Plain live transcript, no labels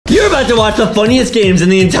about to watch the funniest games in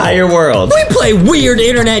the entire world. We play weird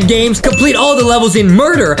internet games, complete all the levels in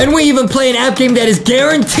murder, and we even play an app game that is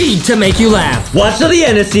guaranteed to make you laugh. Watch till the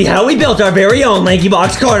end to see how we built our very own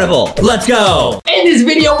LankyBox Carnival. Let's go. In this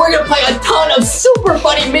video, we're gonna play a ton of super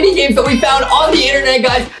funny mini games that we found on the internet,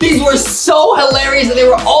 guys. These were so hilarious, and they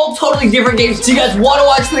were all totally different games. So you guys want to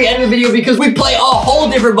watch to the end of the video because we play a whole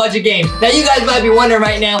different bunch of games. Now, you guys might be wondering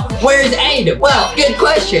right now, where's Adam? Well, good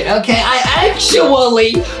question, okay? I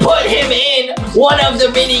actually put him in one of the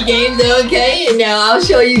mini games, okay? And now I'll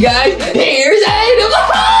show you guys. Here's Adam.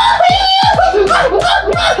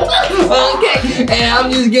 Okay, and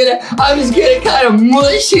I'm just gonna kind of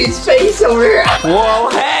mush his face over here. Whoa,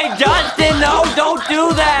 hey, Justin, no, don't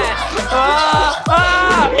do that.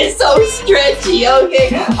 It's so stretchy, okay?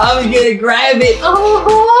 I'm gonna grab it.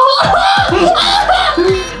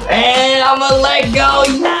 And I'm gonna let go.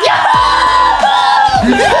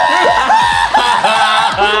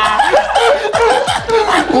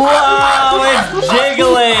 Whoa, it's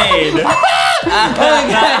jiggling.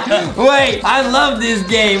 Wait, I love this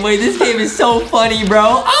game. Wait, this game is so funny,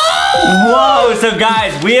 bro. Whoa, so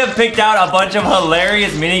guys, we have picked out a bunch of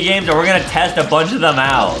hilarious mini games and we're gonna test a bunch of them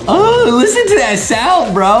out. Oh, listen to that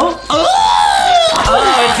sound, bro. Oh,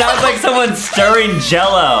 it sounds like someone stirring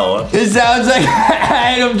Jello. It sounds like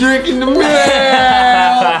I'm drinking the milk.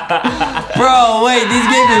 Bro, wait, these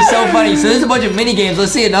games are so funny. So there's a bunch of mini games.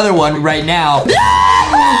 Let's see another one right now.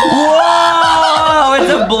 Whoa, it's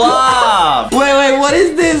a blob. Wait, what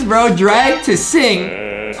is this, bro? Drag to sing.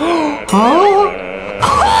 Huh?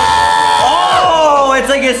 Oh, it's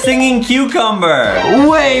like a singing cucumber.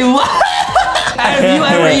 Wait, what? Have you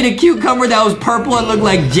ever eaten a cucumber that was purple and looked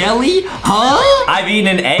like jelly? Huh? I've eaten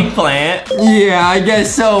an eggplant. Yeah, I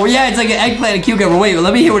guess so. Yeah, it's like an eggplant and cucumber. Wait,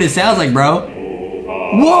 let me hear what it sounds like, bro.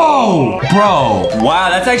 Whoa, bro. Wow,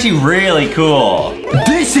 that's actually really cool.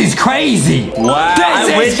 This is crazy. Wow,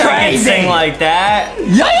 I wish I could sing like that.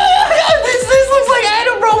 Yeah. This looks like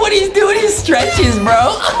Adam, bro. What he's doing is stretches,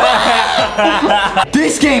 bro.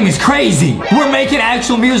 This game is crazy. We're making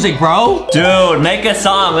actual music, bro. Dude, make a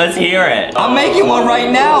song. Let's hear it. I'm making one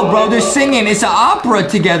right now, bro. They're singing. It's an opera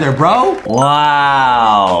together, bro.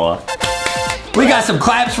 Wow. We got some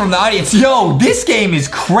claps from the audience. Yo, this game is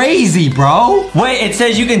crazy, bro. Wait, it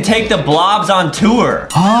says you can take the blobs on tour.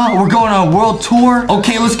 Huh? We're going on a world tour?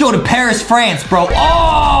 Okay, let's go to Paris, France, bro.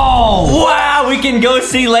 Oh! Wow, we can go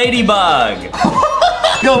see Ladybug.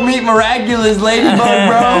 Go meet Miraculous Ladybug,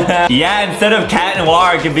 bro. Yeah, instead of Cat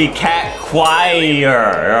Noir, it could be Cat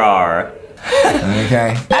Choir.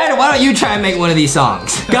 Okay. Adam, why don't you try and make one of these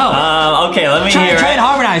songs? Go. Okay, let me hear it. Try and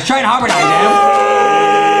harmonize. Try and harmonize, Adam.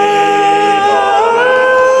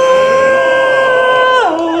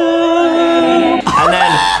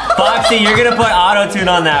 Foxy, you're gonna put auto-tune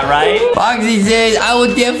on that, right? Foxy says, I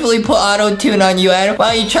will definitely put auto-tune on you, Adam.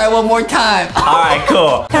 Why don't you try one more time? Alright,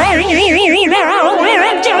 cool.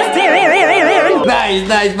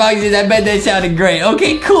 Nice, Foxy. I bet that sounded great.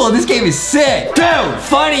 Okay, cool. This game is sick. Dude,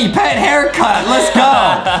 funny pet haircut. Let's go.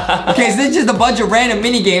 Okay, so this is just a bunch of random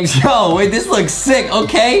mini games. Yo, wait, this looks sick,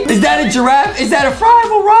 okay? Is that a giraffe? Is that a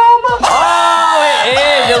Friable-Rama? Oh, it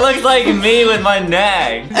is. It looks like me with my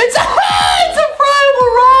neck. It's a Friable-Rama.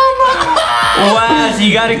 Wow, so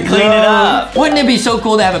you gotta clean it up. Wouldn't it be so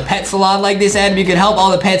cool to have a pet salon like this, Adam? You could help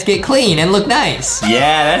all the pets get clean and look nice.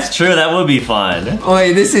 Yeah, that's true. That would be fun.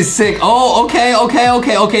 Wait, this is sick. Oh, okay. You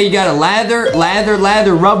gotta lather,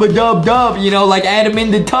 rub-a-dub-dub, you know, like Adam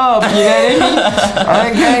in the tub, you know what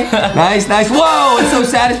I mean? Okay, nice. Whoa, it's so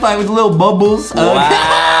satisfying with little bubbles. Okay.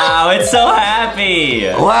 Wow, it's so happy.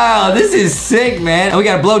 Wow, this is sick, man. We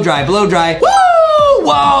gotta blow dry. Woo!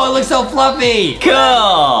 Whoa, it looks so fluffy.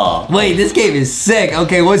 Cool. Wait, this game is sick.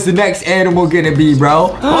 Okay, what's the next animal gonna be, bro?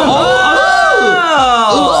 Ew,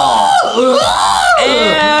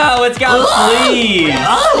 it's got fleas.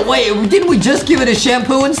 Oh, wait, didn't we just give it a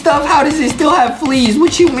shampoo and stuff? How does it still have fleas?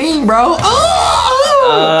 What you mean, bro?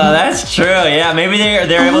 That's true. Yeah, maybe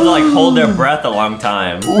they're able to like hold their breath a long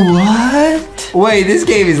time. What? Wait, this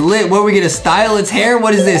game is lit. What, are we gonna style its hair?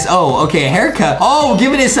 What is this? Oh, okay, a haircut. Oh,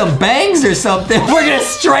 giving it some bangs or something. We're gonna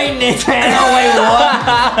straighten its hair. Oh, wait,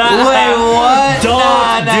 what?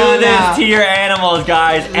 Don't do this to your animals,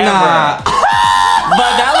 guys, ever.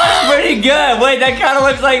 But that looks pretty good. Wait, that kind of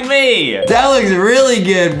looks like me. That looks really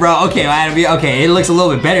good, bro. Okay, okay, it looks a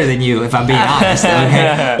little bit better than you, if I'm being honest.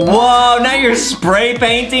 Okay. Whoa, now you're spray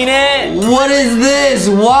painting it? What is this?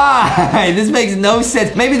 Why? This makes no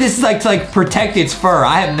sense. Maybe this is like to protect its fur.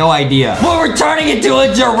 I have no idea. Well, we're turning it into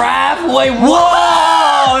a giraffe? Wait,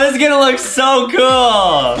 what? Whoa, this is gonna look so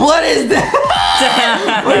cool. What is that?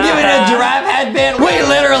 We're giving a giraffe headband. We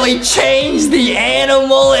literally changed the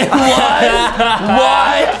animal it was.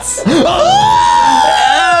 What?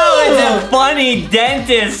 Oh, it's a funny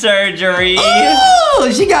dentist surgery. Oh,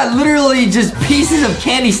 she got literally just pieces of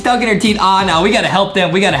candy stuck in her teeth. Oh, no, we gotta help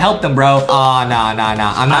them. We gotta help them, bro. Oh, no. I'm not.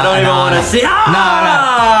 I don't even want to see. No.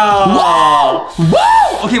 Whoa!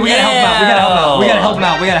 Whoa! Okay, we gotta help him out. We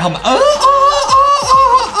gotta help him out.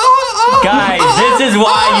 Guys, this is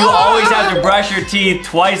why you always have to brush your teeth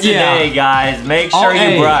twice a day, guys. Make sure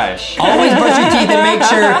you brush. Always brush your teeth and make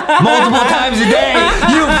sure multiple times a day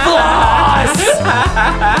you floss.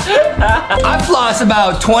 I floss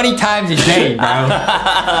about 20 times a day,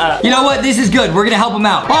 bro. You know what? This is good. We're gonna help him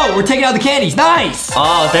out. Oh, we're taking out the candies. Nice.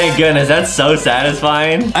 Oh, thank goodness. That's so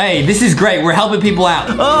satisfying. Hey, this is great. We're helping people out.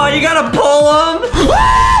 Oh, you gotta pull them.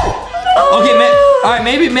 Okay, all right,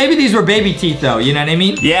 maybe these were baby teeth though, you know what I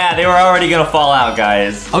mean? Yeah, they were already gonna fall out,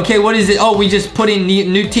 guys. Okay, what is it? Oh, we just put in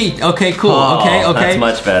new teeth. Okay, cool. Okay. That's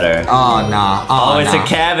much better. Oh, nah. Oh, it's a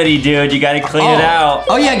cavity, dude. You gotta clean it out.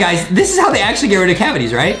 Oh, yeah, guys. This is how they actually get rid of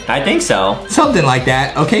cavities, right? I think so. Something like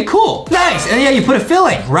that. Okay, cool. Nice. And yeah, you put a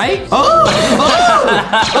filling, right? Blast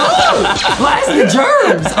the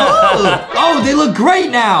germs. Oh, they look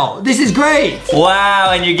great now. This is great.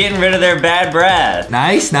 Wow, and you're getting rid of their bad breath.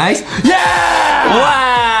 Nice. Yeah!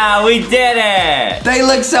 Wow, we did it. They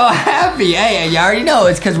look so happy. Hey, you already know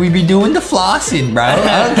it's because we be doing the flossing, bro.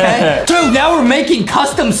 Okay. Dude, now we're making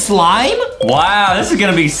custom slime? Wow, this is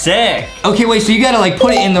gonna be sick. Okay, wait, so you gotta like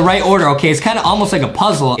put it in the right order, okay? It's kind of almost like a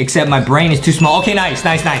puzzle, except my brain is too small. Okay, nice.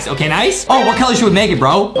 Okay, nice. Oh, what color should we make it,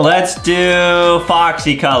 bro? Let's do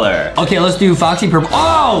foxy color. Okay, let's do foxy purple.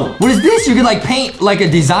 Oh, what is this? You could like paint like a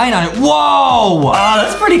design on it. Whoa. Oh,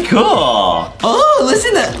 that's pretty cool. Oh,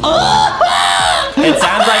 listen to It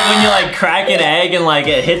sounds like when you like crack an egg and like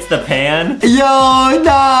it hits the pan. Yo,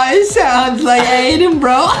 nah, it sounds like Aiden,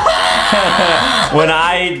 bro. When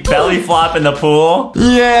I belly flop in the pool.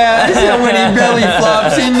 Yeah, so when he belly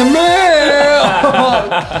flops in the mirror.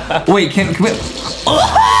 Wait, can we...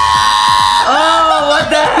 Oh, what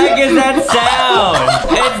the heck is that sound?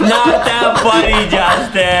 It's not that funny,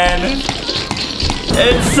 Justin.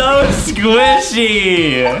 It's so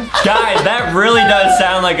squishy. Guys, that really does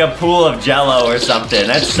sound like a pool of jello or something.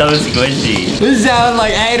 That's so squishy. This sounds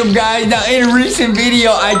like Adam, guys. Now, in a recent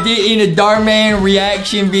video I did, in a Darman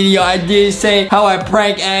reaction video, I did say how I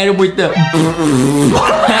prank Adam with the... And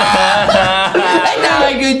now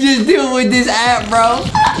I could just do it with this app, bro.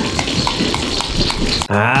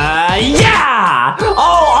 Yeah! Oh,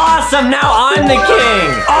 awesome! Now I'm the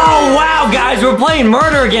king! Oh, wow, guys, we're playing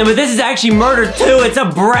Murder again, but this is actually Murder 2. It's a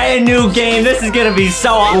brand new game. This is gonna be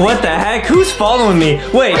so awesome. What the heck? Who's following me?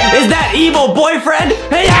 Wait, is that evil boyfriend?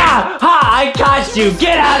 Yeah! Ha! I caught you!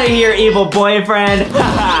 Get out of here, evil boyfriend!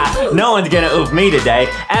 Haha! No one's gonna oof me today.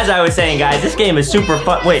 As I was saying, guys, this game is super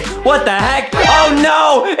fun. Wait, what the heck? Oh,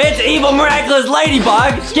 no! It's evil miraculous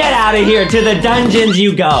ladybug! Get out of here! To the dungeons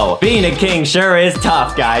you go! Being a king sure is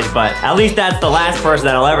tough, guys, but at least that's the last person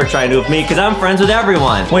that'll ever try and oof me, because I'm friends with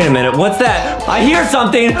everyone. Wait a minute, what's that? I hear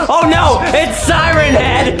something. Oh no, it's Siren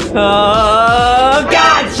Head. Oh,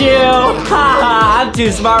 got you. Haha, I'm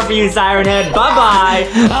too smart for you, Siren Head. Bye-bye.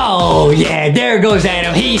 Oh yeah, there goes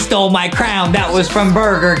Adam. He stole my crown. That was from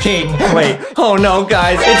Burger King. Wait, oh no,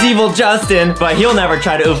 guys, it's evil Justin, but he'll never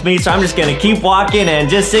try to oof me, so I'm just gonna keep walking and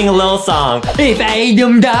just sing a little song. If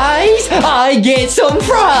Adam dies, I get some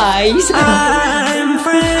fries. I'm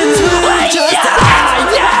friends with Justin.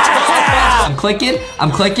 Yeah! I'm clicking.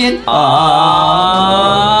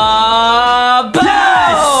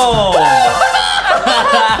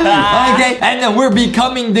 Okay, and then we're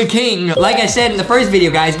becoming the king. Like I said in the first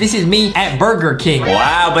video, guys, this is me at Burger King.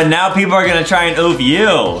 Wow, but now people are gonna try and oof you.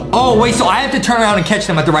 Oh, wait, so I have to turn around and catch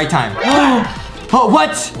them at the right time. Oh,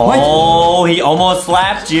 what? Oh, he almost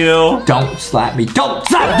slapped you. Don't slap me. Don't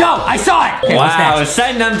slap. No, I saw it. Okay, wow,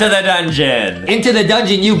 send them to the dungeon. Into the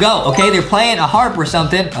dungeon you go. Okay, they're playing a harp or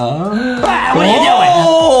something. What are you doing?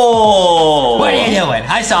 What are you doing?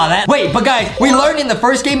 I saw that. Wait, but guys, we learned in the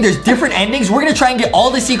first game there's different endings. We're gonna try and get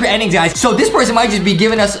all the secret endings, guys. So this person might just be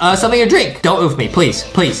giving us something to drink. Don't oof me, please.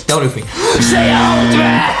 Please, don't oof me. Say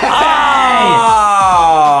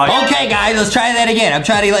Okay, guys, let's try that again. I'm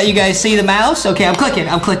trying to let you guys see the mouse. Okay, I'm clicking.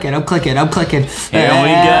 Here we go.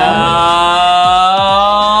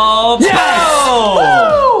 Yes!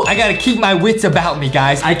 Woo! I gotta keep my wits about me,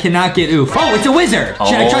 guys. I cannot get oof. Oh, it's a wizard.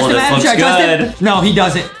 Should I trust him, Adam? Should I trust him? No, he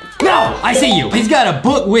doesn't. No! I see you. He's got a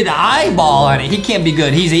book with an eyeball on it. He can't be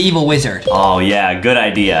good. He's an evil wizard. Oh, yeah, good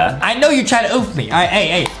idea. I know you're trying to oof me. All right,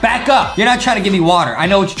 hey, back up. You're not trying to give me water. I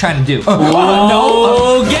know what you're trying to do.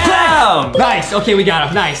 No. Get him. Nice. Okay, we got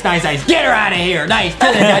him. Nice. Get her out of here. Nice. To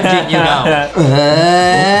the dungeon, you go.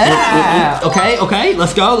 Okay.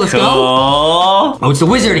 Let's go. Cool. Oh, it's the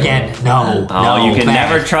wizard again. No. Oh, you can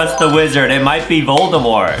never trust the wizard. It might be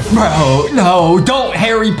Voldemort. Bro, no. Don't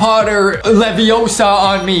Harry Potter Leviosa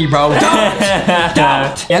on me, bro. Don't.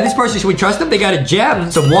 Yeah, this person, should we trust them? They got a gem,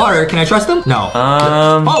 some water. Can I trust them? No.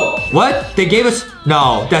 Oh, what? They gave us...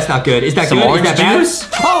 No, that's not good. Is that some good? orange Is that juice?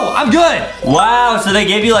 Bad? Oh, I'm good. Wow, so they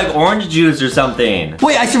gave you like orange juice or something.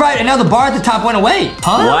 Wait, I survived, and now the bar at the top went away.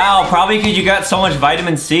 Huh? Wow, probably because you got so much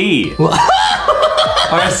vitamin C. Or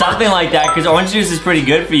something like that, because orange juice is pretty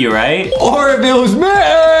good for you, right? Orville's milk!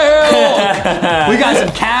 We got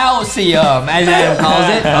some calcium, as Adam calls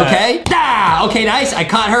it, okay? Okay, nice. I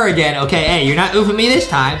caught her again. Okay, hey, you're not oofing me this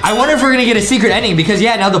time. I wonder if we're gonna get a secret ending, because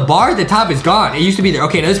yeah, now the bar at the top is gone. It used to be there.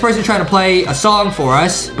 Okay, now this person's trying to play a song for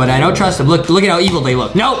us, but I don't trust them. Look at how evil they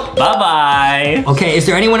look. Nope. Bye-bye. Okay, is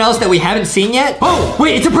there anyone else that we haven't seen yet? Oh,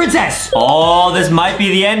 wait, it's a princess. Oh, this might be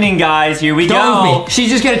the ending, guys. Here we go. Don't oof me. She's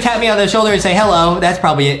just gonna tap me on the shoulder and say hello. That's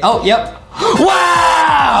probably it. Oh, yep.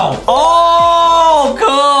 Wow! Oh,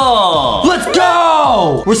 cool! Let's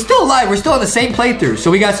go! We're still alive. We're still on the same playthrough. So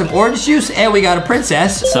we got some orange juice and we got a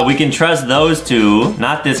princess. So we can trust those two.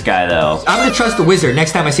 Not this guy, though. I'm gonna trust the wizard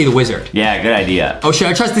next time I see the wizard. Yeah, good idea. Oh, should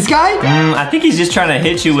I trust this guy? I think he's just trying to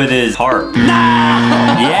hit you with his heart.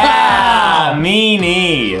 Nah! Yeah,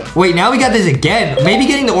 meanie. Wait, now we got this again. Maybe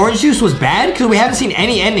getting the orange juice was bad because we haven't seen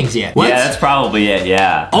any endings yet. What? Yeah, that's probably it,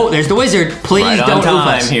 yeah. Oh, there's the wizard. Please right don't on time. oof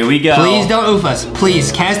us. Here we go. Please don't oof us.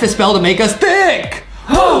 Please cast a spell to make us thick.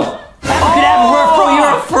 Oh,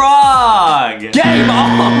 you're a frog. Game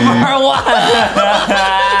over. What?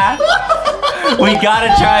 We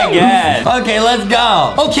gotta try again. Okay, let's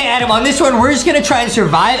go. Okay, Adam, on this one, we're just gonna try and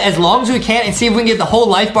survive as long as we can and see if we can get the whole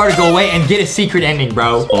life bar to go away and get a secret ending,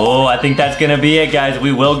 bro. Oh, I think that's gonna be it, guys.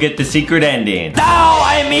 We will get the secret ending. No,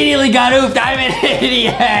 I immediately got oofed. I'm an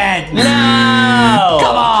idiot. No.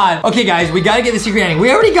 Come on. Okay, guys, we gotta get the secret ending. We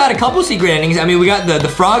already got a couple secret endings. I mean, we got the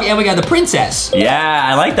frog and we got the princess. Yeah,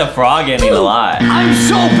 I like the frog ending a lot. I'm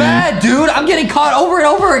so bad, dude. I'm getting caught over and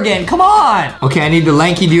over again. Come on. Okay, I need the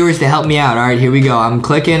lanky viewers to help me out. All right, here we go. I'm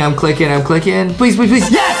clicking. Please.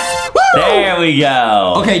 Yes! Woo! There we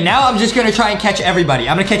go. Okay, now I'm just gonna try and catch everybody.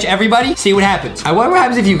 I'm gonna catch everybody, see what happens. I wonder what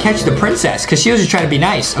happens if you catch the princess, because she was just trying to be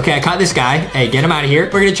nice. Okay, I caught this guy. Hey, get him out of here.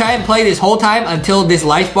 We're gonna try and play this whole time until this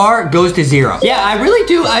life bar goes to 0. Yeah, I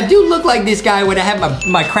do look like this guy when I have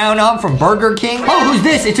my crown on from Burger King. Oh, who's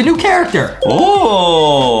this? It's a new character.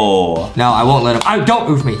 Oh. No, I won't let him. Don't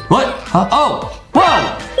oof me. What? Huh? Oh.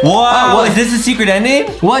 Whoa! Wow, what? Is this a secret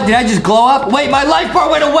ending? What? Did I just glow up? Wait, my life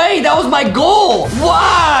bar went away! That was my goal!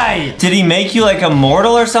 Why? Did he make you like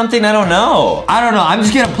immortal or something? I don't know. I don't know. I'm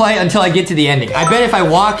just gonna play until I get to the ending. I bet if I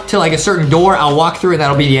walk to like a certain door, I'll walk through and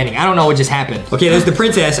that'll be the ending. I don't know what just happened. Okay, there's the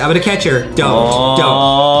princess. I'm gonna catch her. Don't.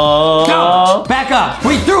 Back up.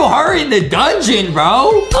 We threw her in the dungeon,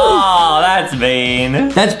 bro. Oh, that's mean.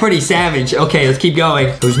 That's pretty savage. Okay, let's keep going.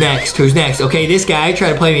 Who's next? Okay, this guy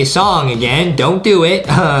tried to play me a song again. Don't do it.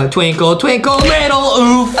 Twinkle, twinkle, little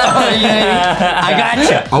oof. I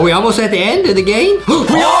gotcha. Are we almost at the end of the game?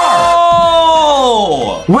 We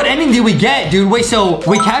are! What ending did we get, dude? Wait, so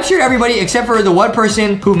we captured everybody except for the one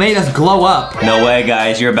person who made us glow up. No way,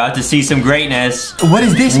 guys. You're about to see some greatness. What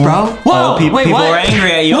is this, bro? Whoa, people are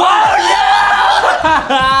angry at you. Whoa, no!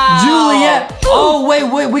 Juliet. Oh,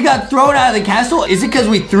 wait, we got thrown out of the castle? Is it because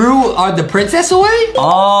we threw the princess away?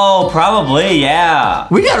 Oh, probably, yeah.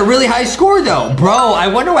 We got a really high score, though. Bro, I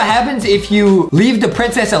wonder what happens if you leave the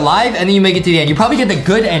princess alive and then you make it to the end. You probably get the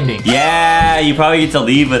good ending. Yeah, you probably get to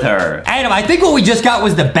leave with her. Adam, I think what we just got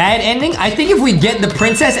was the bad ending. I think if we get the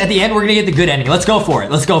princess at the end, we're gonna get the good ending. Let's go for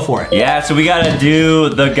it. Yeah, so we gotta do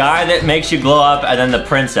the guy that makes you glow up and then the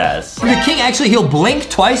princess. The king, actually, he'll blink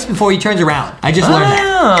twice before he turns around. I just learned that.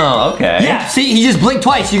 Oh, okay. Yeah, see, he just blinked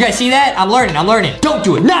twice. You guys see that? I'm learning. Don't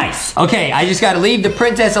do it. Nice. Okay, I just gotta leave the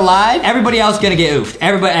princess alive. Everybody else gonna get oofed.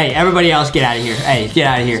 Everybody else get out of here. Hey, get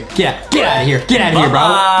out of here. Get out of here. Get out of here,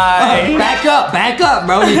 bro. Back up,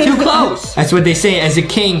 bro. You're too close. That's what they say. As a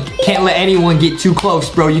king, can't let anyone get too close,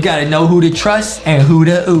 bro. You gotta know who to trust and who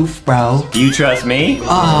to oof, bro. You trust me?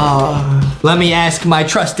 Let me ask my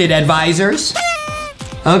trusted advisors.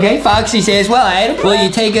 Okay, Foxy says, well, Adam, will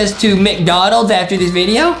you take us to McDonald's after this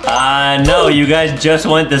video? No, you guys just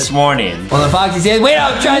went this morning. Well, the Foxy says, we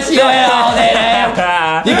don't trust you at all, then,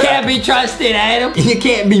 Adam. You can't be trusted, Adam. You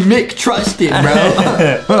can't be Mick-trusted,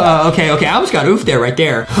 bro. Okay, I almost got oofed there, right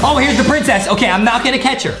there. Oh, here's the princess. Okay, I'm not gonna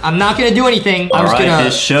catch her. I'm not gonna do anything. I'm just gonna...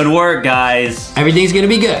 this should work, guys. Everything's gonna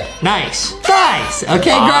be good. Nice.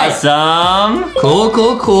 Okay, awesome. Great.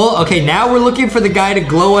 Cool. Okay, now we're looking for the guy to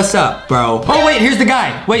glow us up, bro. Oh, wait, here's the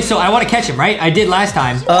guy. Wait, so I want to catch him, right? I did last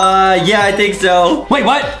time. Yeah, I think so. Wait,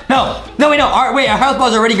 what? No. Wait, our health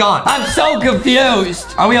bar's already gone. I'm so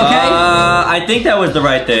confused. Are we okay? I think that was the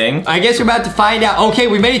right thing. I guess we're about to find out. Okay,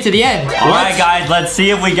 we made it to the end. All right, guys, let's see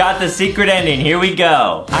if we got the secret ending. Here we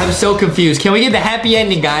go. I'm so confused. Can we get the happy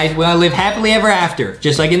ending, guys? We'll live happily ever after,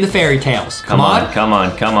 just like in the fairy tales. Come on.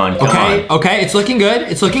 Okay, it's looking good.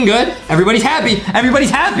 Everybody's happy.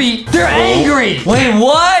 They're angry. Wait,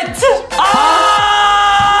 what?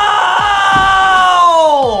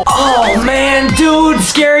 Oh, man, dude,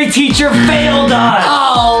 scary teacher failed us.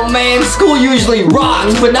 Oh, man, school usually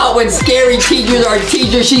rocks, but not when scary teachers are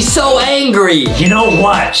teachers. She's so angry. You know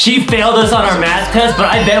what? She failed us on our math test, but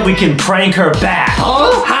I bet we can prank her back.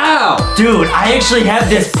 Huh? How? Dude, I actually have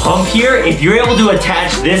this pump here. If you're able to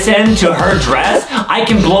attach this end to her dress, I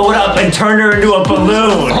can blow it up and turn her into a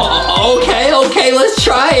balloon. Okay, let's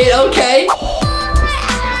try it, okay.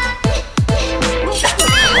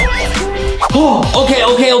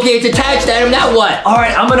 Okay, it's attached, Adam. Now what? All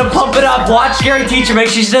right, I'm gonna pump it up. Watch scary teacher, make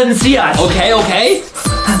sure she doesn't see us. Okay. Oh,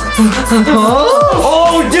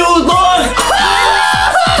 dude, look!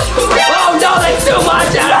 Oh, no, that's too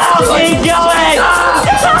much. No, keep going!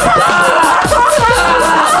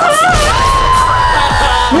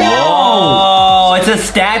 Whoa, it's a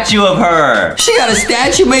statue of her. She got a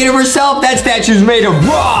statue made of herself? That statue's made of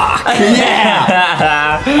rock.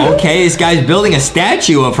 Yeah. Okay, this guy's building a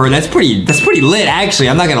statue of her. That's pretty lit, actually.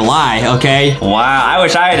 I'm not gonna lie, okay? Wow, I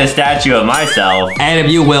wish I had a statue of myself. Adam,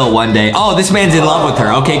 you will one day. Oh, this man's in love with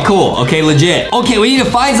her. Okay, cool. Okay, legit. Okay, we need to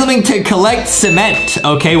find something to collect cement.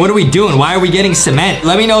 Okay, what are we doing? Why are we getting cement?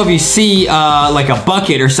 Let me know if you see, like a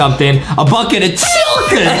bucket or something. A bucket of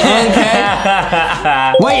children,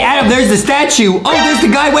 okay? Wait, Adam, there's the statue. Oh, there's the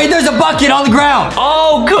guy. Wait, there's a bucket on the ground.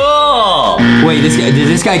 Oh, cool. Wait, did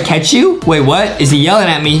this guy catch you? Wait, what? Is he yelling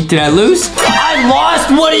at me? Did I lose? I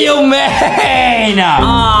lost? What do you mean?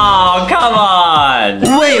 Oh, come on.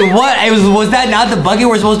 Wait, what? Was that not the bucket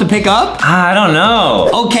we're supposed to pick up? I don't know.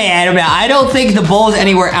 Okay, Adam, I don't think the bowl's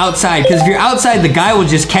anywhere outside, because if you're outside, the guy will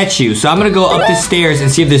just catch you. So I'm gonna go up the stairs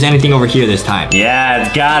and see if there's anything over here this time. Yeah,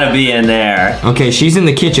 it's gotta be in there. Okay, she's in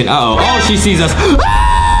the kitchen. Uh-oh. Oh, she sees us.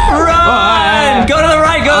 Run! Go to the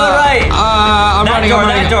right, go to the right. I'm running.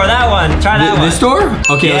 That door, that one. Try that one. This door?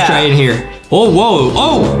 Okay, yeah. Let's try in here. Oh, whoa.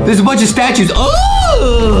 Oh, there's a bunch of statues. Oh!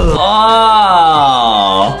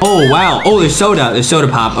 Oh, wow. Oh, there's soda. There's soda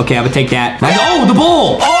pop. Okay, I'm gonna take that. Nice. Oh, the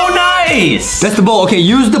bowl. Oh, nice. That's the bowl. Okay,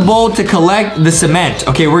 use the bowl to collect the cement.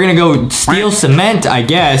 Okay, we're gonna go steal cement, I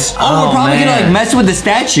guess. Oh, we're probably gonna like mess with the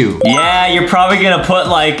statue. Yeah, you're probably gonna put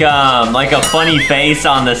like a funny face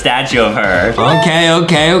on the statue of her. Okay.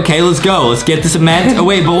 Let's go. Let's get the cement. Oh,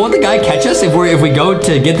 wait, but won't the guy catch us if we go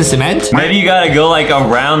to get the cement? Maybe you gotta go like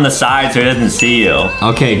around the side so he doesn't see you.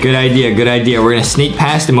 Okay, good idea. We're gonna sneak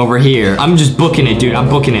past him over here. I'm just booking it, dude. I'm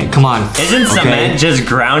booking it. Come on. Isn't cement just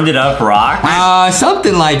grounded up rock?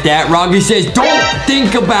 Something like that. Roger says, don't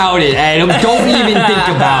think about it, Adam. Don't even think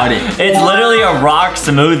about it. It's literally a rock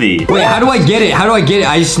smoothie. Wait, how do I get it?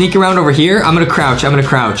 I just sneak around over here? I'm gonna crouch.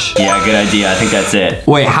 Yeah, good idea. I think that's it.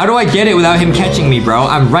 Wait, how do I get it without him catching me, bro?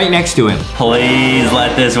 I'm right next to him. Please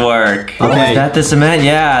let this work. Okay. Oh, is that the cement?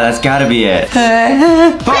 Yeah, that's gotta be it.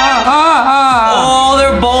 Oh,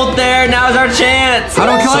 they're both there. Now's our chance. How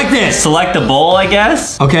do I collect this? Select the bowl, I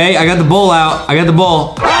guess. Okay, I got the bowl out. Oh,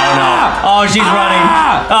 no. Oh, she's running.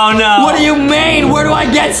 Oh, no. What do you mean? Where do I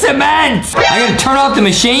get cement? I gotta turn off the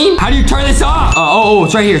machine? How do you turn this off? Oh,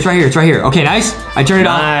 it's right here. Okay, nice. I turned it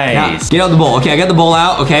off. Nice. Get out the bowl. Okay, I got the bowl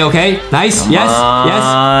out. Okay. Nice. Come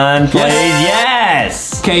on, please.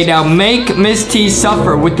 Yes. Okay, now make Miss T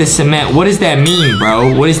suffer with the cement. What does that mean,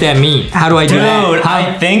 bro? What does that mean? How do I do that? Dude,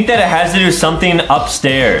 I think that it has to do something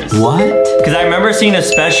upstairs. What? Because I remember seeing a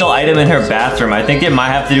special item in her bathroom. I think it might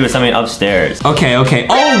have to do with something upstairs. Okay.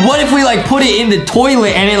 Oh, what if we like put it in the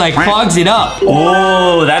toilet and it like clogs it up?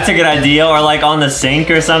 Oh, that's a good idea. Or like on the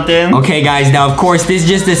sink or something. Okay, guys. Now, of course, this is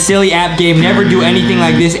just a silly app game. Never do anything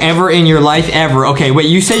like this ever in your life, ever. Okay, wait.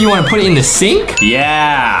 You say you want to put it in the sink?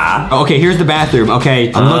 Yeah. Okay, here's the bathroom. bathroom.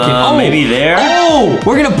 Okay, I'm looking. Oh, maybe there? Oh,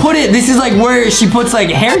 we're gonna put it. This is like where she puts like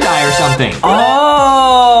hair dye or something.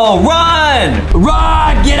 Oh, run!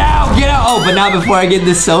 Run! Get out! Get out! Oh, but not before I get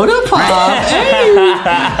this soda pop. Hey,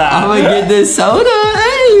 I'm gonna get this soda.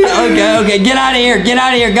 Hey, okay, get out of here! Get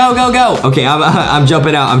out of here! Go, go, go! Okay, I'm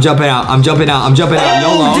jumping out. I'm jumping out. I'm jumping out. I'm jumping out.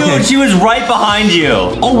 Oh, YOLO. dude, she was right behind you.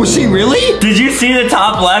 Oh, was she really? Did you see the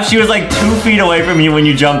top left? She was like 2 feet away from you when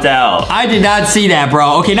you jumped out. I did not see that,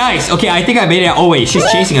 bro. Okay, nice. Okay, I think I made it out. Oh wait, she's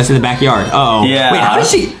chasing us in the backyard. Uh oh. Yeah. Wait,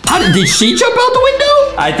 did she jump out the window?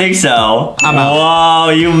 I think so. I'm out. Whoa,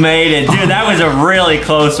 you made it. Dude, that was a really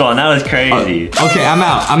close one. That was crazy. Okay, I'm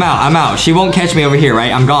out. She won't catch me over here,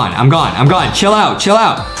 right? I'm gone. Chill out.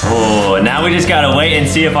 Oh, now we just gotta wait and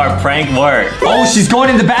see if our prank worked. Oh, she's going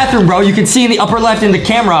in the bathroom, bro. You can see in the upper left in the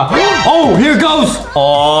camera. Oh, here it goes.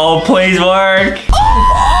 Oh, please work.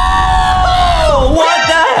 Oh, what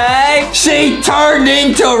the heck? She turned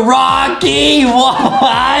into Rocky.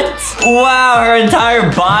 What? Wow, her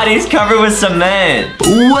entire body's covered with cement.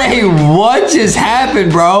 Wait, what just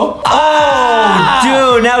happened, bro? Oh,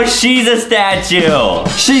 dude, now she's a statue.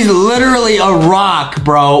 She's literally a rock,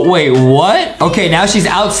 bro. Wait, what? Okay, now she's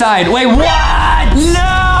outside. Wait, what?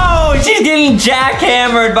 No, she's getting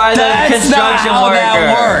jackhammered by the construction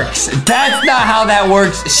worker. That's not how that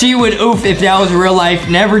works. She would oof if that was real life.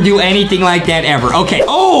 Never do anything like that ever. Okay.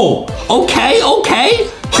 Oh, okay.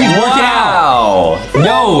 She's working out.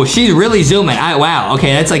 Yo, she's really zooming. Wow.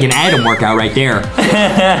 Okay, that's like an Adam workout right there.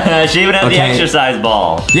 She even had the exercise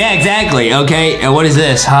ball. Yeah, exactly. Okay, and what is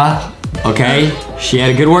this, huh? Okay, she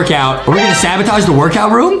had a good workout. Are we gonna sabotage the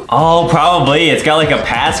workout room? Oh, probably. It's got like a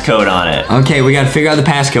passcode on it. Okay, we gotta figure out the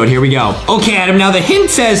passcode. Here we go. Okay, Adam, now the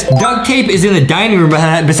hint says duct tape is in the dining room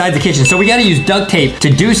besides the kitchen. So we gotta use duct tape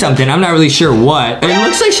to do something. I'm not really sure what. It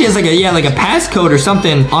looks like she has like a passcode or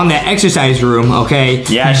something on the exercise room, okay?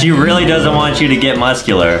 Yeah, she really doesn't want you to get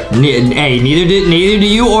muscular. Hey, neither do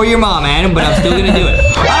you or your mom, Adam, but I'm still gonna do it.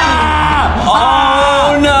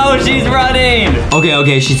 Oh no, she's running.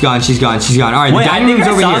 Okay, she's gone. All right, wait, the dining room's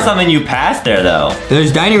over here. I saw something you passed there, though.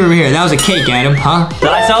 There's dining room here. That was a cake, Adam, huh?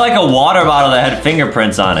 I saw like a water bottle that had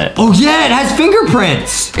fingerprints on it. Oh, yeah, it has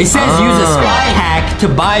fingerprints. It says use a spy hack to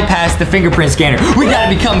bypass the fingerprint scanner. We gotta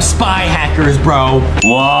become spy hackers, bro.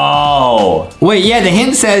 Whoa. Wait, yeah, the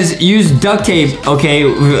hint says use duct tape. Okay,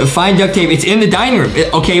 find duct tape. It's in the dining room.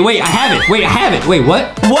 Okay, wait, I have it. Wait,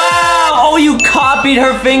 what? Wow. Oh, you copied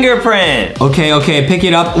her fingerprint. Okay, pick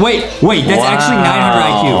it up. Wait, that's actually 900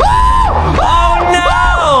 IQ. Oh, no.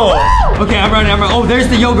 Okay, I'm running. Oh, there's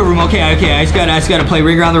the yoga room. Okay, I just gotta play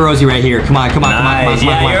Ring Around the Rosie right here. Come on. Nice.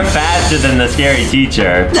 Yeah, you're faster than the scary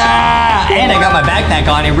teacher. And I got my backpack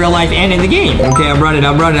on in real life and in the game. Okay, I'm running.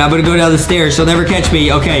 I'm gonna go down the stairs. She'll never catch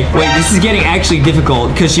me. Okay, wait, this is getting actually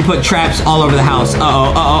difficult because she put traps all over the house. Okay.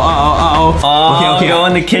 Go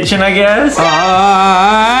in the kitchen, I guess.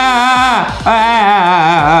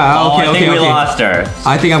 Okay, I think we lost her.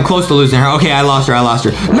 I think I'm close to losing her. Okay, I lost her.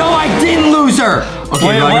 No, I didn't lose her. Okay,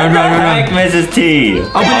 wait, what the heck, Mrs. T?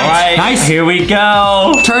 Open it. Alright, Nice. Here we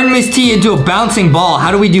go. Turn Miss T into a bouncing ball.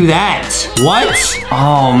 How do we do that? What?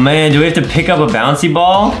 Oh, man. Do we have to pick up a bouncy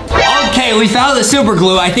ball? Okay, we found the super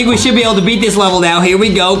glue. I think we should be able to beat this level now. Here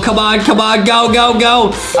we go. Come on. Go.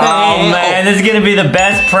 Oh, man. This is going to be the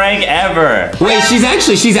best prank ever. Wait, she's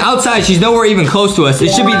outside. She's nowhere even close to us.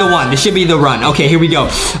 This should be the one. This should be the run. Okay, here we go.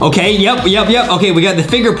 Okay, yep. Okay, we got the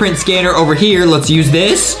fingerprint scanner over here. Let's use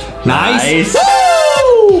this. Nice.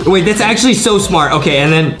 Wait, that's actually so smart. Okay,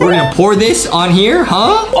 and then we're gonna pour this on here,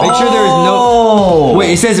 huh? Make sure there is no...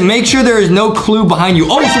 Wait, it says make sure there is no clue behind you.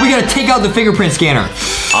 Oh, so we gotta take out the fingerprint scanner.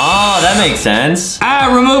 Oh, that makes sense.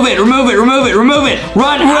 Remove it. Run!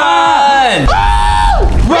 Run!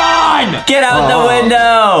 Get out the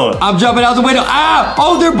window. I'm jumping out the window.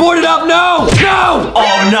 Oh, they're boarded up. No!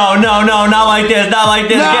 Oh, no, not like this.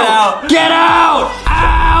 No. Get out.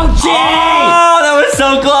 Ouchie! Oh, that was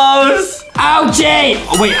so close. Ouchie!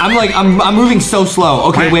 Oh, wait, I'm moving so slow.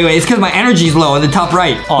 Okay, wait. It's because my energy's low in the top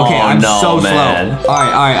right. Okay, I'm so slow. All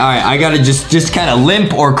right. I gotta just kind of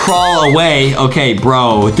limp or crawl away. Okay,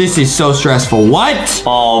 bro, this is so stressful. What?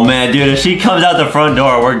 Oh, man, dude, if she comes out the front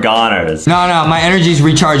door, we're goners. No, my energy's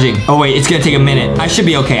recharging. Oh, wait, it's gonna take a minute. I should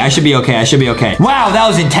be okay. Wow, that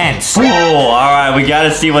was intense. Oh, all right, we gotta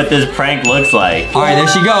see what this prank looks like. All right, there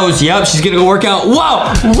she goes. Yep, she's gonna go work out. Whoa!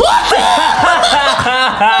 What?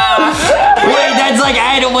 Wait, that's like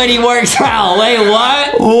Adam when he works out. Wait,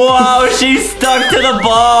 what? Whoa, she's stuck to the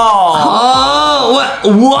ball. Oh,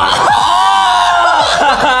 what?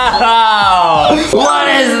 Oh! What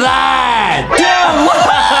is that? Dude,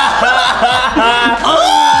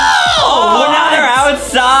 Oh, now they're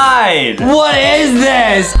outside. what is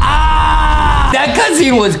this? That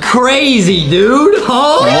cutscene was crazy, dude.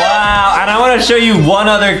 Huh? Wow, and I want to show you one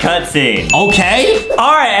other cutscene. Okay.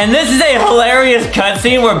 All right, and this is a hilarious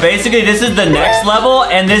cutscene where basically this is the next level,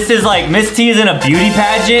 and this is like Miss T is in a beauty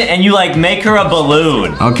pageant, and you like make her a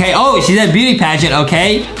balloon. Okay. Oh, she's at a beauty pageant.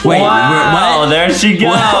 Okay. Wait. Wow, what? there she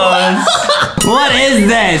goes. What is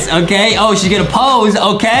this? Okay. Oh, she's gonna pose.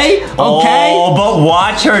 Okay. Okay. Oh, but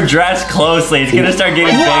watch her dress closely. It's gonna start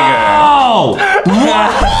getting bigger. Oh.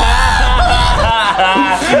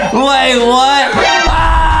 Wait, what?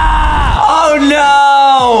 Ah! Oh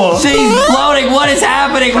no! She's floating. What is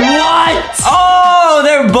happening? What? Oh,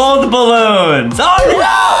 they're both balloons. Oh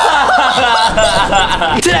no!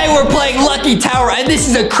 Today we're playing Lucky Tower, and this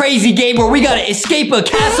is a crazy game where we gotta escape a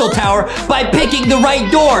castle tower by picking the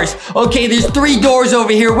right doors. Okay, there's 3 doors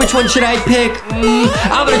over here. Which one should I pick?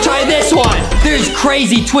 I'm gonna try this one. There's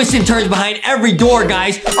crazy twists and turns behind every door,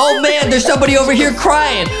 guys. Oh man, there's somebody over here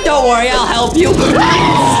crying. Don't worry, I'll help you.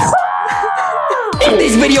 In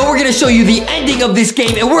this video, we're gonna show you the ending of this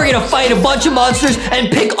game, and we're gonna fight a bunch of monsters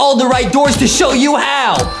and pick all the right doors to show you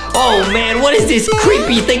how. Oh man, what is this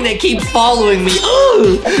creepy thing that keeps following me?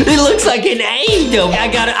 Ugh, it looks like an angel. I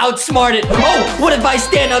gotta outsmart it. Oh, what if I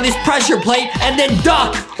stand on this pressure plate and then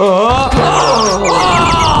duck? Oh,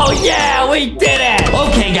 yeah, we did it.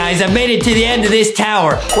 Okay, guys, I made it to the end of this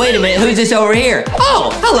tower. Wait a minute, who's this over here?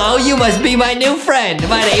 Oh, hello, you must be my new friend.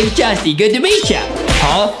 My name's Justy. Good to meet you.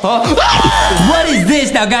 Huh? What is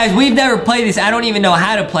this? Now, guys, we've never played this. I don't even know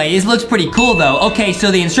how to play. This looks pretty cool, though. Okay, so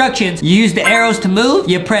the instructions, you use the arrows to move,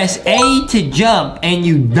 you press A to jump, and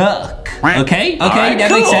you duck. Okay, right, that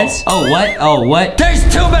cool. makes sense. Oh, what? Oh, what? There's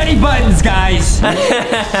too many buttons, guys.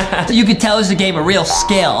 So you could tell this is a game of real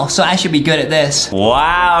skill, so I should be good at this.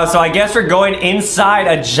 Wow, so I guess we're going inside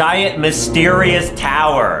a giant mysterious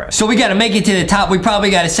tower. So we gotta make it to the top. We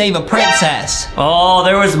probably gotta save a princess. Oh,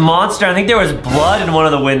 there was monster. I think there was blood in one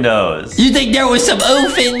of the windows. You think there was some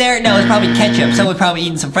oof in there? No, it's probably ketchup. Someone's probably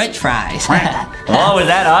eating some French fries. Oh, is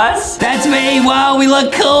that us? That's me. Wow, we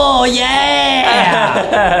look cool.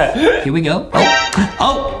 Yeah. Here we go.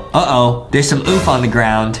 Oh. Uh-oh. There's some oof on the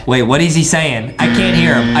ground. Wait, what is he saying? I can't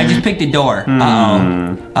hear him. I just picked a door.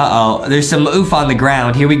 Uh-oh. Uh-oh. There's some oof on the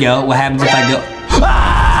ground. Here we go. What happens if I go...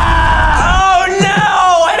 Oh,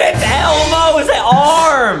 no! And it's Elmo's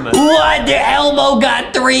arm! What? The Elmo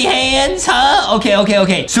got 3 hands, huh?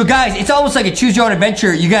 Okay. So, guys, it's almost like a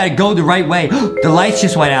choose-your-own-adventure. You gotta go the right way. The lights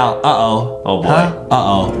just went out. Uh-oh. Oh, boy. Huh?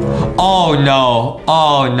 Uh-oh. Oh, no.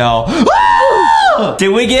 Oh, no. Did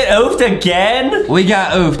we get oofed again? We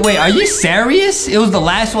got oofed. Wait, are you serious? It was the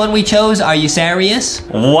last one we chose. Are you serious?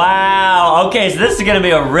 Wow. Okay, so this is gonna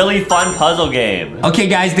be a really fun puzzle game. Okay,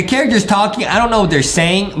 guys, the character's talking. I don't know what they're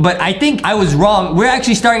saying, but I think I was wrong. We're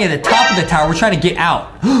actually starting at the top of the tower. We're trying to get out.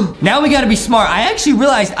 Now we gotta be smart. I actually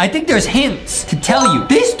realized, I think there's hints to tell you.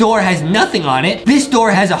 This door has nothing on it. This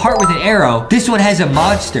door has a heart with an arrow. This one has a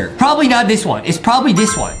monster. Probably not this one. It's probably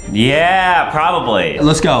this one. Yeah, probably.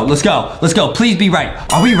 Let's go. Please be right.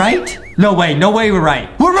 Are we right? No way we're right.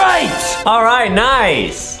 We're right! All right,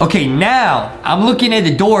 nice. Okay, now I'm looking at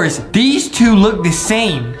the doors. These 2 look the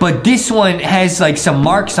same, but this one has like some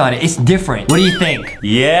marks on it. It's different. What do you think?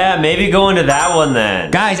 Yeah, maybe go into that one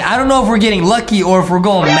then. Guys, I don't know if we're getting lucky or if we're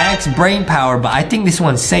going max brain power, but I think this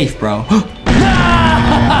one's safe, bro.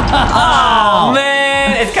 Oh, man.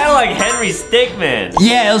 It's kind of like Henry Stickmin.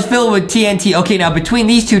 Yeah, it was filled with TNT. Okay, now between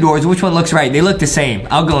these 2 doors, which one looks right? They look the same.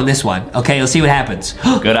 I'll go in this one. Okay, let's see what happens.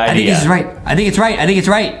 Good idea. I think this is right. I think it's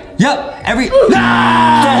right. Yep.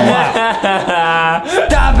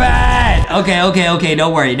 Stop it. Okay.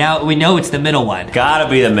 Don't worry. Now we know it's the middle one. Gotta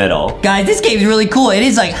be the middle. Guys, this game's really cool. It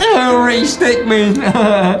is like Henry Stickmin.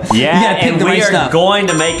 Yeah, and we are going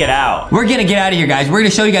to make it out. We're gonna get out of here, guys. We're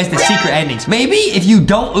gonna show you guys the secret endings. Maybe if you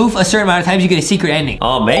don't oof a certain amount of times, you get a secret ending.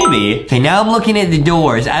 Oh, maybe. Okay, now I'm looking at the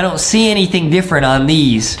doors. I don't see anything different on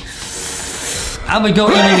these. I'm gonna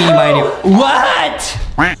go eeny, meeny, What?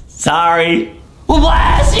 Sorry. Well,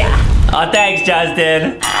 blast ya! Oh, thanks,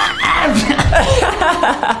 Justin.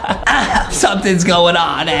 Something's going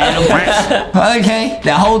on, Adam. Okay,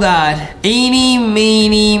 now hold on. Eeny,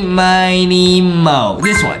 meeny, miny, mo.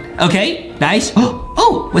 This one. Okay, nice.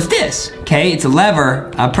 Oh, what's this? Okay, it's a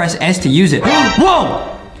lever. I'll press S to use it.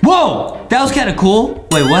 Whoa! That was kind of cool.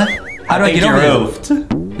 Wait, what? How do I get over there?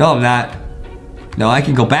 No, I'm not. No, I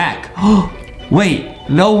can go back. Wait,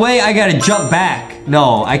 no way I gotta jump back.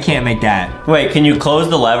 No, I can't make that. Wait, can you close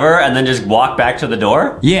the lever and then just walk back to the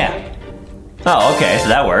door? Yeah. Oh, okay, so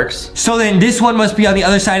that works. So then this one must be on the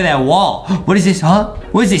other side of that wall. What is this, huh?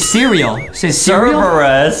 What is this, cereal? It says cereal?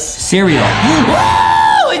 Cerberus. Cereal.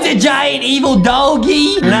 Whoa, it's it's a giant evil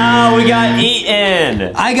doggy. No, we got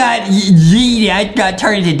eaten. I got yeeted. I got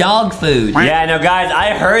turned into dog food. Yeah, no, guys,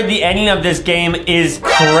 I heard the ending of this game is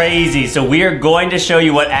crazy. So we are going to show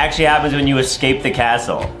you what actually happens when you escape the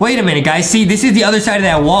castle. Wait a minute, guys. See, this is the other side of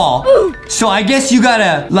that wall. So I guess you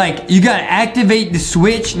gotta, you gotta activate the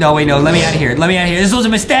switch. No, wait, no. Let me out of here. Let me out of here. This was a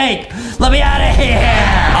mistake. Let me out of here.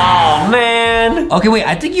 Oh, man. Okay, wait.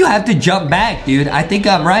 I think you have to jump back, dude. I think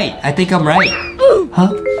I'm right. I think I'm right.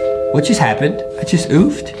 Huh? What just happened? I just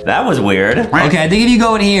oofed. That was weird. Okay, I think if you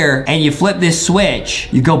go in here and you flip this switch,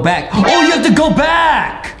 you go back. Oh, you have to go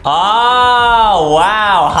back! Oh,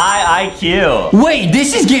 wow. High IQ. Wait,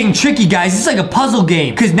 this is getting tricky, guys. It's like a puzzle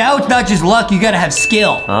game. Because now it's not just luck, you gotta have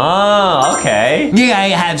skill. Oh, okay. You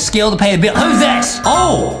gotta have skill to pay the bill. Who's this?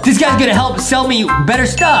 Oh, this guy's gonna help sell me better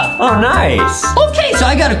stuff. Oh, nice. Okay, so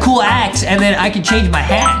I got a cool axe, and then I can change my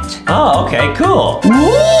hat. Oh, okay, cool.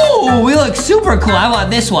 Woo, we look super cool. I want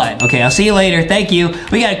this one. Okay, I'll see you later. Thank you.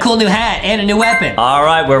 We got a cool new hat and a new weapon. All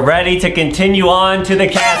right, we're ready to continue on to the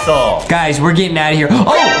castle. Guys, we're getting out of here.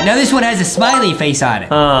 Oh, now this one has a smiley face on it.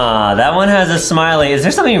 That one has a smiley. Is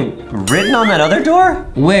there something written on that other door?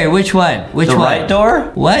 Where? Which one? Which the one? right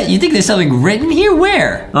door? What? You think there's something written here?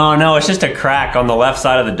 Where? Oh, no, it's just a crack on the left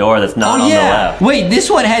side of the door that's not on the left. Wait, this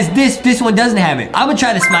one has this. This one doesn't have it. I'm gonna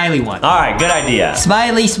try the smiley one. All right, good idea.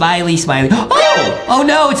 Smiley, smiley, smiley. Oh! Oh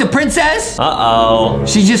no, it's a princess? Uh-oh.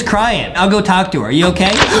 She's just crying. I'll go talk to her. You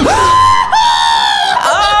okay?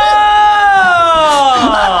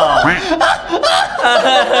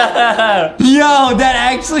 Yo, that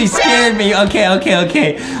actually scared me. Okay.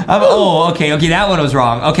 Okay, that one was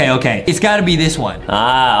wrong. Okay. It's gotta be this one.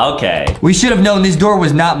 Ah, okay. We should have known this door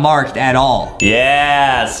was not marked at all.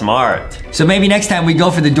 Yeah, smart. So maybe next time we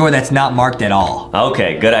go for the door that's not marked at all.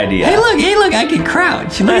 Okay, good idea. Hey, look, I can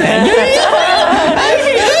crouch. Look at that.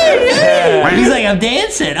 He's like, I'm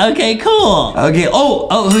dancing. Okay, cool. Okay,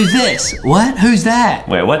 oh, who's this? What? Who's that?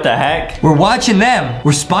 Wait, what the heck? We're watching them.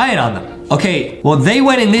 We're spying on them. Okay, well, they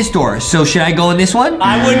went in this door, so should I go in this one?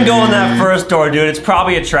 I wouldn't go in that first door, dude. It's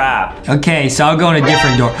probably a trap. Okay, so I'll go in a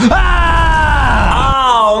different door. Ah!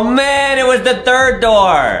 Oh, man, it was the third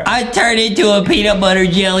door. I turned into a peanut butter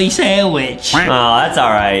jelly sandwich. Oh, that's all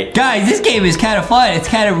right. Guys, this game is kind of fun. It's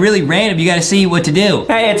kind of really random. You got to see what to do.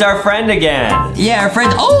 Hey, it's our friend again. Yeah, our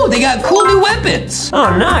friends. Oh, they got cool new weapons.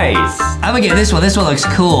 Oh, nice. I'm gonna get this one. This one looks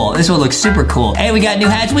cool. This one looks super cool. Hey, we got new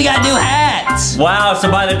hats. We got new hats. Wow, so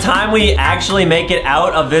by the time we actually make it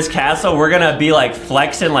out of this castle, we're gonna be like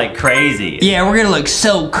flexing like crazy. Yeah, we're gonna look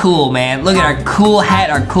so cool, man. Look at our cool hat,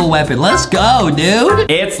 our cool weapon. Let's go, dude.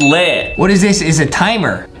 It's lit. What is this? Is a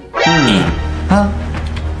timer. Huh?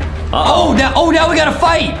 Uh-oh. Oh, now we gotta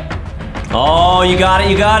fight. Oh, you got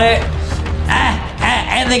it.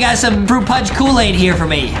 And they got some fruit punch Kool-Aid here for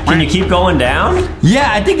me. Can you keep going down?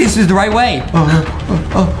 Yeah, I think this is the right way.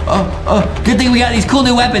 Good thing we got these cool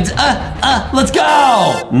new weapons. Let's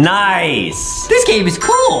go. Nice. This game is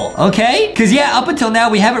cool, okay? Because, yeah, up until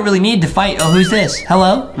now, we haven't really needed to fight. Oh, who's this?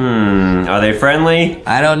 Hello? Are they friendly?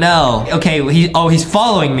 I don't know. Okay, he's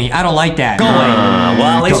following me. I don't like that. Go away.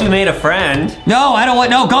 Well, at least we made a friend. No, I don't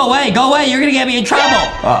want, no, go away. You're gonna get me in trouble.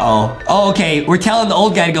 Uh-oh. Oh, okay, we're telling the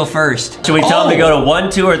old guy to go first. Should we tell him to go to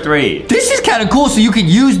 1, 2, or 3? This is kind of cool, so you can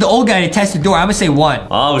use the old guy to test the door. I'm gonna say 1.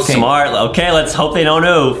 Oh, okay. Smart. Okay, let's hope they don't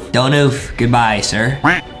oof. Don't oof. Goodbye, sir.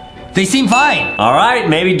 They seem fine. All right,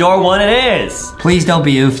 maybe door 1 it is. Please don't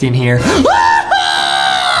be oofed in here. Oh,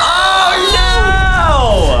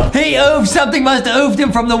 no! He oofed. Something must have oofed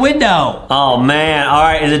him from the window. Oh, man. All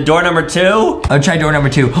right, is it door number 2? I'll try door number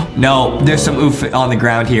 2. No, there's some oof on the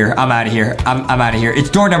ground here. I'm out of here. I'm out of here. It's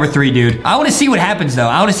door number 3, dude. I want to see what happens, though.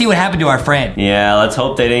 I want to see what happened to our friend. Yeah, let's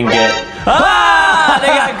hope they didn't get... Ah! They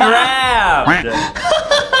got grabbed!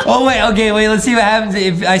 Oh, wait, okay, let's see what happens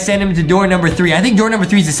if I send him to door number 3. I think door number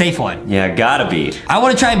 3 is the safe one. Yeah, gotta be. I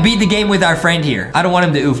want to try and beat the game with our friend here. I don't want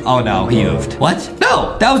him to oof. Oh, no, he oofed. What?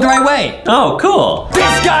 No, that was the right way. Oh, cool.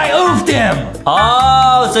 This guy oofed him.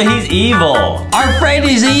 Oh, so he's evil. Our friend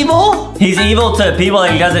is evil? He's evil to people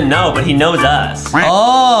that he doesn't know, but he knows us.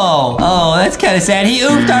 Oh, that's kind of sad. He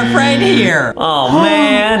oofed our friend here. Oh,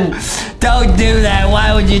 man. Don't do that.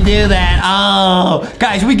 Why would you do that? Oh,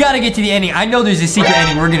 guys, we got to get to the ending. I know there's a secret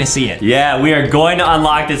ending. We're going to see it. Yeah, we are going to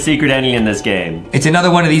unlock the secret ending in this game. It's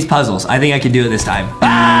another one of these puzzles. I think I can do it this time.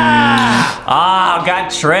 Ah!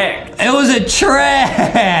 Got tricked. It was a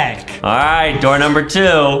trick. All right, door number 2.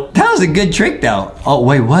 That was a good trick, though. Oh,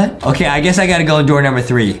 wait, what? Okay, I guess I got to go in door number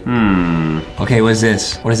 3. Okay, what is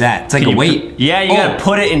this? What is that? It's like a weight. Yeah, you gotta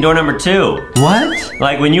put it in door number 2. What?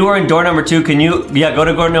 Like when you were in door number 2, can you, go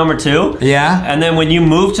to door number 2? Yeah. And then when you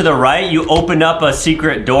move to the right, you opened up a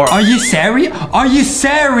secret door. Are you serious? Are you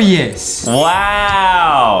serious?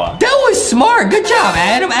 Wow. That was smart. Good job,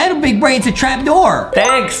 Adam. Adam Big Brain's a trap door.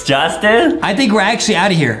 Thanks, Justin. I think we're actually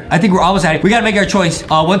out of here. I think we're almost out of here. We gotta make our choice.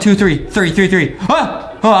 1, 2, 3. 3.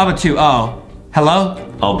 Oh, I'm a 2. Oh. Hello?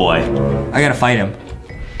 Oh boy. I gotta fight him.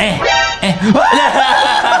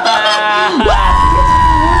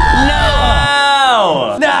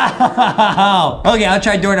 No! No! Okay, I'll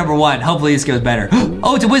try door number 1. Hopefully this goes better.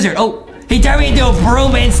 Oh, it's a wizard. Oh, he turned me into a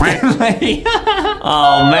broom instantly.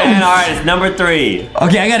 Oh man, all right, it's number 3.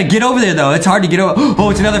 Okay, I gotta get over there though. It's hard to get over.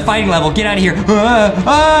 Oh, it's another fighting level. Get out of here.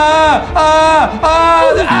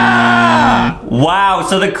 Wow,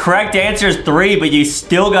 so the correct answer is 3, but you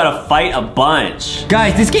still gotta fight a bunch.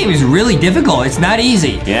 Guys, this game is really difficult. It's not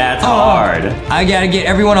easy. Yeah, it's hard. I gotta get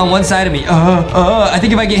everyone on one side of me. I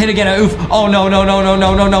think if I get hit again, oof. Oh, no.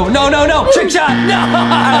 Trick shot. No.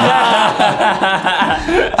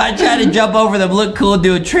 I tried to jump over them, look cool,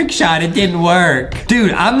 do a trick shot. It didn't work.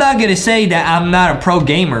 Dude, I'm not gonna say that I'm not a pro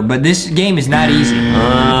gamer, but this game is not easy.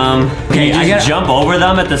 Can you just jump over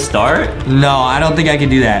them at the start? No, I don't think I can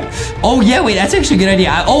do that. Oh, yeah, wait, that's actually a good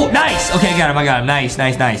idea. Oh, nice. Okay, I got him. Nice.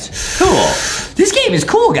 Cool. This game is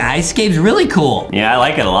cool, guys. This game's really cool. Yeah, I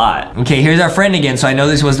like it a lot. Okay, here's our friend again, so I know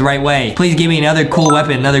this was the right way. Please give me another cool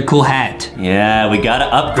weapon, another cool hat. Yeah, we gotta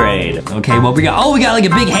upgrade. Okay, what we got? Oh, we got like a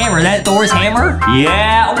big hammer. That Thor's hammer?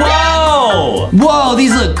 Yeah, whoa! Whoa,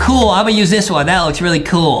 these look cool. I'm gonna use this one. That looks really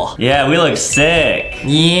cool. Yeah, we look sick.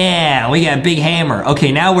 Yeah, we got a big hammer.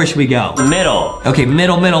 Okay, now where should we go? Middle. Okay,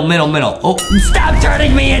 middle. Oh, stop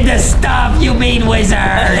turning me into stuff, you mean wizard.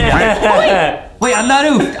 Wait, I'm not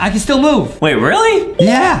oofed. I can still move. Wait, really?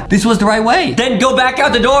 Yeah, this was the right way. Then go back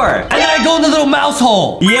out the door. And then I go in the little mouse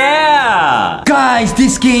hole. Yeah. Guys,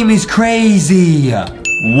 this game is crazy.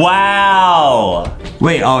 Wow.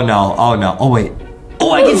 Wait, oh no. Oh, wait.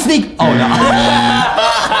 Oh, I can sneak. Oh, no.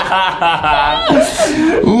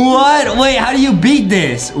 What? Wait, how do you beat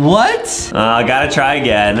this? What? I gotta try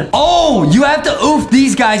again. Oh, you have to oof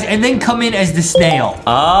these guys and then come in as the snail.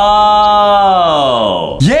 Oh.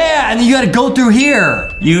 Yeah, and then you gotta go through here.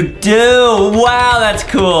 You do? Wow, that's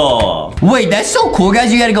cool. Wait, that's so cool,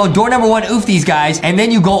 guys. You gotta go door number 1, oof these guys, and then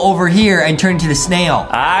you go over here and turn into the snail.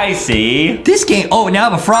 I see. This game, oh, now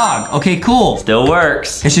I'm a frog. Okay, cool. Still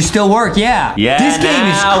works. It should still work, yeah. Yeah, this game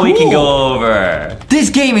is cool. we can go over. This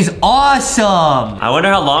game is awesome. I wonder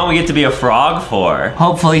how long we get to be a frog for.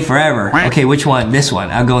 Hopefully forever. Okay, which one? This one.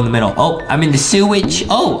 I'll go in the middle. Oh, I'm in the sewage.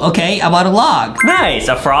 Oh, okay, I'm on a log. Nice,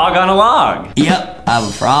 a frog on a log. Yep, I'm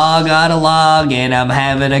a frog on a log and I'm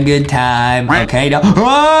having a good time. Okay, now.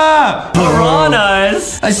 Ah!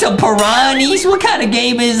 Piranhas. Some piranhas? What kind of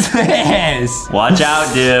game is this? Watch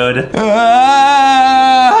out, dude.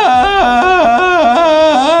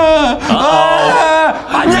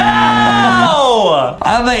 No!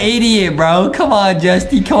 I'm an idiot, bro. Come on,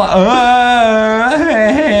 Justy. Come on.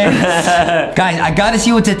 Guys, I gotta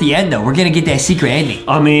see what's at the end, though. We're gonna get that secret ending.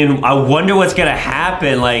 I mean, I wonder what's gonna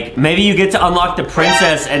happen. Like, maybe you get to unlock the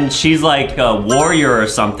princess and she's like a warrior or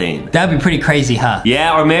something. That'd be pretty crazy, huh?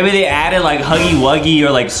 Yeah, or maybe they added like Huggy Wuggy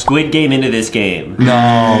or like Squid Game into this game.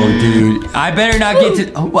 No, dude. I better not get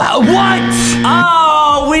to... What?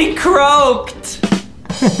 Oh, we croaked.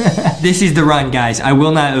 This is the run, guys. I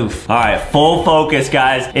will not oof. All right, full focus,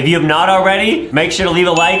 guys. If you have not already, make sure to leave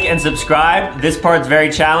a like and subscribe. This part's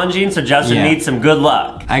very challenging, so Justin needs some good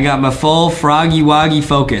luck. I got my full froggy woggy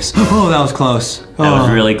focus. Oh, that was close. That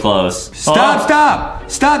was really close.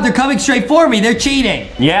 Stop, they're coming straight for me. They're cheating.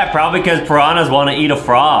 Yeah, probably because piranhas want to eat a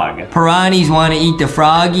frog. Piranhas want to eat the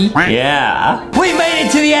froggy? Yeah. We made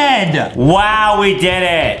it to the end. Wow, we did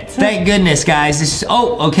it. Thank goodness, guys.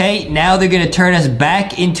 Okay. Now they're going to turn us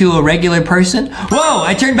back into a regular person. Whoa,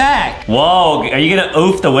 I turned back. Whoa, are you going to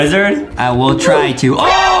oof the wizard? I will try to.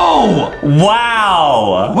 Oh!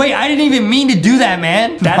 Wow. Wait, I didn't even mean to do that,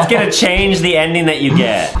 man. That's going to change the ending that you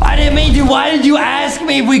get. I didn't mean to. Why did you ask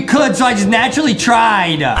me if we could? So I just naturally tried.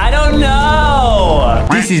 I don't know.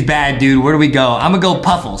 This is bad, dude. Where do we go? I'm gonna go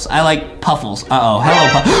Puffles. I like Puffles. Uh-oh. Hello,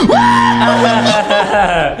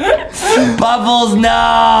 Puffles. Puffles,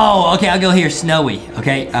 no. Okay, I'll go here. Snowy.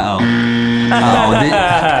 Okay,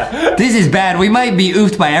 This is bad. We might be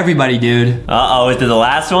oofed by everybody, dude. Uh-oh, is it the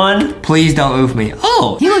last one? Please don't oof me.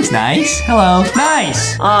 Oh, he looks nice. Hello.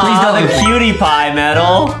 Nice. Please don't oof me. Cutie pie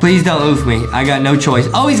medal. Please don't oof me. I got no choice.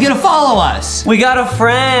 Oh, he's gonna follow us. We got a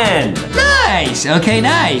friend. Nice. Okay,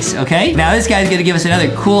 nice. Okay, now this guy's gonna give us another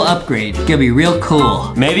cool upgrade. It's gonna be real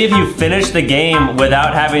cool. Maybe if you finish finish the game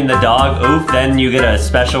without having the dog oof, then you get a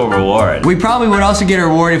special reward. We probably would also get a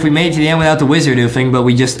reward if we made it to the end without the wizard oofing, but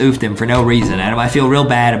we just oofed him for no reason, Adam. I feel real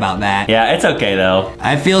bad about that. Yeah, it's okay though.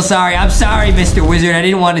 I feel sorry. I'm sorry, Mr. Wizard. I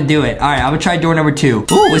didn't want to do it. All right, I'm gonna try door number 2.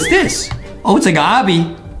 Ooh, what's this? Oh, it's like a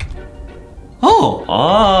obby. Oh.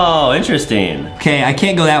 Oh, interesting. Okay, I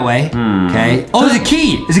can't go that way. Okay. Oh, there's a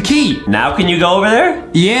key. There's a key. Now can you go over there?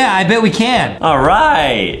 Yeah, I bet we can. All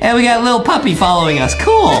right. And we got a little puppy following us.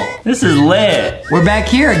 Cool. This is lit. We're back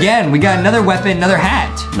here again. We got another weapon, another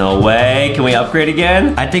hat. No way. Can we upgrade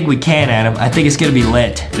again? I think we can, Adam. I think it's gonna be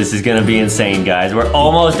lit. This is gonna be insane, guys. We're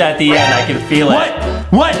almost at the end. I can feel it.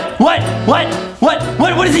 What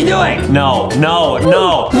is he doing? No.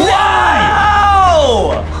 Why?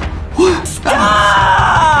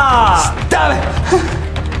 Stop! Stop it.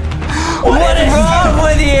 What is wrong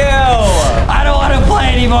with you? I don't want to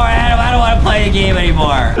play anymore, Adam. I don't want to play the game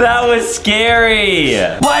anymore. That was scary.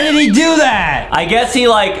 Why did he do that? I guess he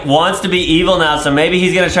like wants to be evil now, so maybe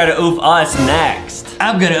he's gonna try to oof us next.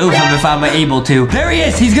 I'm gonna oof him if I'm able to. There he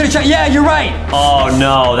is. He's gonna try. Yeah, you're right. Oh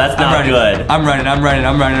no, that's not good. I'm running.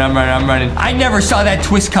 I never saw that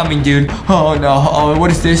twist coming, dude. Oh no. Oh, what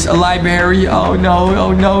is this? A library? Oh no.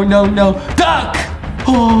 Oh no. Duck!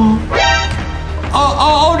 Oh,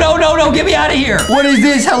 no. Get me out of here. What is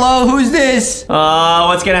this? Hello? Who's this?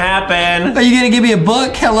 What's gonna happen? Are you gonna give me a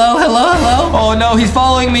book? Hello? Oh no, he's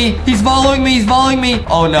following me.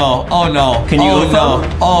 Oh no. Can you oof him?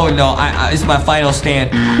 Oh no, it's my final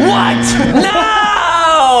stand. What?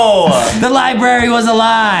 No! The library was a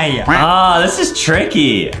lie. This is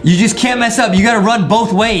tricky. You just can't mess up. You gotta run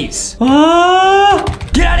both ways. Get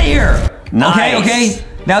out of here. Nice. Okay.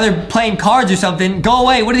 Now they're playing cards or something. Go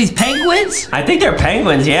away. What are these, penguins? I think they're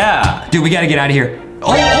penguins, yeah. Dude, we gotta get out of here.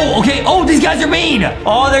 Oh, okay. Oh, these guys are mean.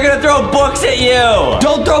 Oh, they're gonna throw books at you.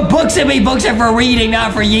 Don't throw books at me. Books are for reading,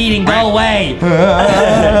 not for yeeting. Go away.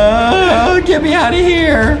 Get me out of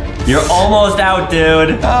here. You're almost out,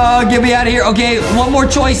 dude. Get me out of here. Okay, one more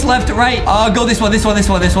choice left, right. Go this one.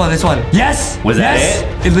 Yes. Was that it?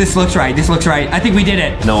 This looks right. I think we did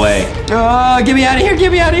it. No way. Get me out of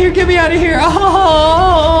here.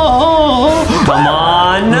 Oh. Come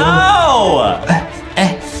on, no.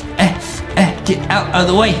 Get out of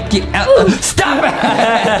the way. Get out. Stop it.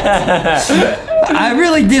 I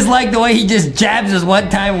really dislike the way he just jabs us one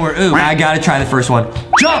time. I gotta try the first one.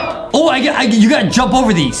 Jump. Oh, you gotta jump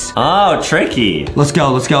over these. Oh, tricky. Let's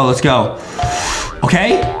go. Okay.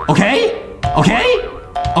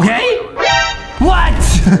 What?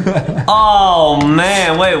 Oh,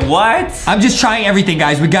 man. Wait, what? I'm just trying everything,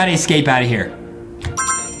 guys. We gotta escape out of here.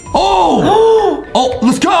 Oh! Oh,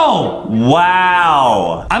 let's go!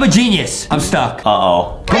 Wow. I'm a genius. I'm stuck.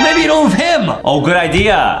 Uh-oh. But maybe it'll move him. Oh, good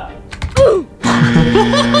idea. Oh,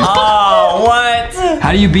 what?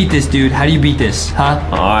 How do you beat this, dude? How do you beat this? Huh?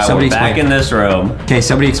 All right, somebody we're back in this room. Okay,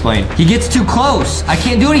 somebody explain. He gets too close. I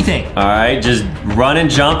can't do anything. All right, just run and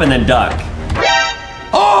jump and then duck.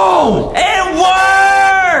 Oh! It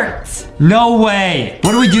worked! No way.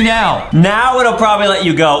 What do we do now? Now it'll probably let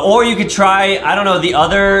you go. Or you could try, I don't know, the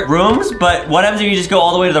other rooms, but what happens if you just go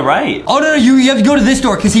all the way to the right? Oh, no, you have to go to this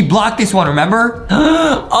door because he blocked this one, remember?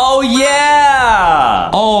 Oh,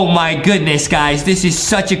 yeah! Oh, my goodness, guys. This is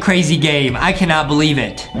such a crazy game. I cannot believe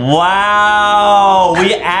it. Wow!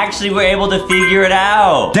 We actually were able to figure it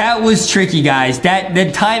out. That was tricky, guys.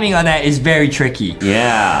 The timing on that is very tricky.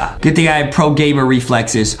 Yeah. Good thing I have pro gamer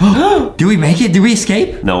reflexes. Did we make it? Did we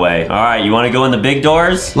escape? No way. All right, you want to go in the big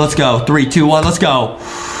doors? Let's go. 3, 2, 1, let's go.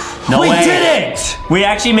 No way. We did it! We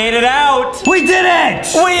actually made it out. We did it!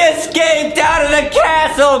 We escaped out of the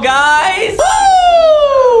castle, guys.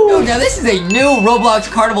 Woo! Dude, now this is a new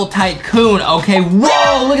Roblox Carnival Tycoon, okay?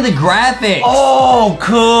 Whoa, look at the graphics. Oh,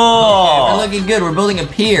 cool. Okay, we're looking good. We're building a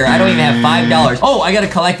pier. I don't even have $5. Oh, I gotta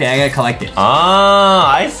collect it.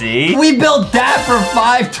 Ah, I see. We built that for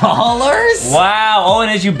 $5? Wow. Oh,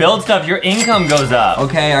 and as you build stuff, your income goes up.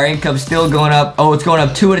 Okay, our income's still going up. Oh, it's going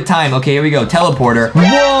up 2 at a time. Okay, here we go. Teleporter.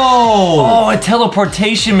 Whoa! Oh, a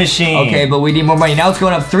teleportation machine. Okay, but we need more money. Now it's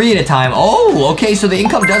going up 3 at a time. Oh, okay, so the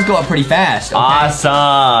income does go up pretty fast. Okay.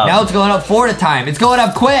 Awesome. Now it's going up 4 at a time. It's going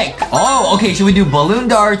up quick. Oh, okay, should we do balloon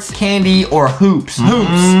darts, candy, or hoops?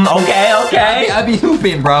 Okay. I'd be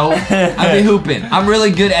hooping, bro. I'd be hooping. I'm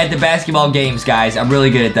really good at the basketball games, guys. I'm really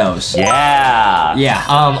good at those. Yeah.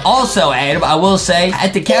 Yeah. Also, Adam, I will say,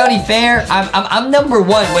 at the county fair, I'm number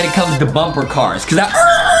 1 when it comes to bumper cars. Because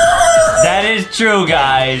That is true,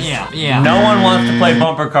 guys. Yeah. No one wants to play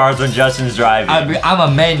bumper cars when Justin's driving. I'm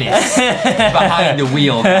a menace behind the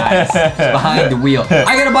wheel, guys. Behind the wheel.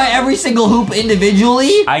 I gotta buy every single hoop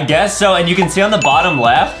individually? I guess so, and you can see on the bottom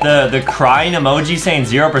left, the crying emoji saying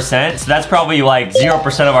 0%, so that's probably like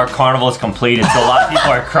 0% of our carnival is completed, so a lot of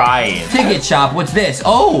people are crying. Ticket shop, what's this?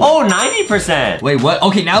 Oh, 90%. Wait, what?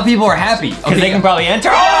 Okay, now people are happy. Because they can probably enter.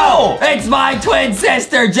 Oh! It's my twin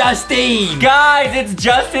sister, Justine. Guys, it's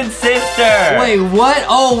Justin's sister. Wait, what?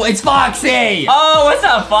 Oh, it's Foxy. Oh, what's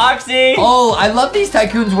up, Foxy? Oh, I love these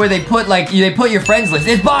tycoons where they put your friends list.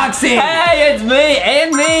 It's Boxy. Hey, it's me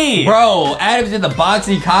and me. Bro, Adam's in the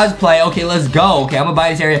Boxy cosplay. Okay, let's go. Okay, I'm gonna buy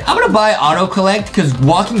this area. I'm gonna buy auto collect because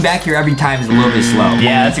walking back here every time is a little bit slow.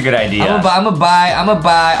 Yeah, that's a good idea. I'm gonna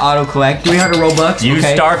buy auto collect. 300 Robux. Use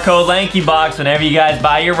star code LankyBox whenever you guys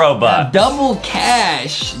buy your Robux. Double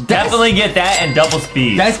cash. Definitely get that and double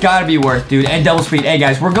speed. That's gotta be worth, dude. And double speed. Hey,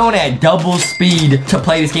 guys, we're going at double speed to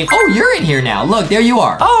play this game. Oh, you're in here now. Look, there you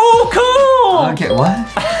are. Oh, cool. Okay, what?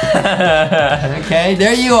 Okay,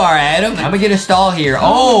 there you are, Adam. I'm gonna get a stall here.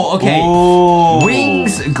 Oh, okay. Ooh.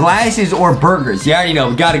 Wings, glasses, or burgers. You already know,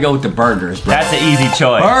 we gotta go with the burgers, bro. That's an easy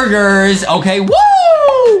choice. Burgers. Okay, woo!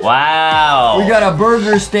 Wow. We got a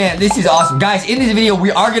burger stand. This is awesome. Guys, in this video, we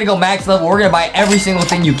are gonna go max level. We're gonna buy every single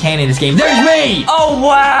thing you can in this game. There's me! Oh,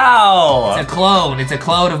 wow. It's a clone. It's a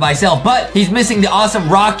clone of myself. But he's missing the awesome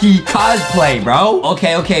Rocky cosplay, bro.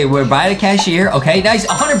 Okay. We're by the cashier. Okay, nice.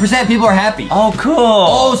 100% people are happy. Oh, cool.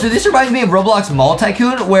 Oh, so this reminds me of Roblox Mall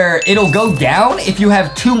Tycoon, where it'll go down if you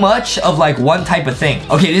have too much of like one type of thing.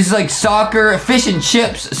 Okay, this is like soccer, fish and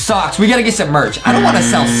chips, socks. We gotta get some merch. I don't want to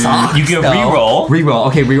sell socks. You can re-roll. Re-roll.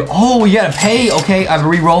 Okay, re-roll. Oh, you gotta pay. Okay, I'm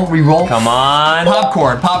re-roll. Come on.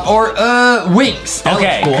 Popcorn, wings. That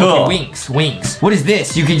Okay, looks cool. Okay, wings. What is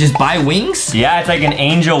this? You can just buy wings? Yeah, it's like an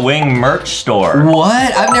angel wing merch store.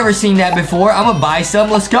 What? I've never seen that before. I'm gonna buy some.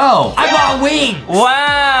 Let's go. I bought wings.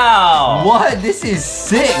 Wow. What? This is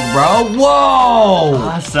sick, bro. Whoa.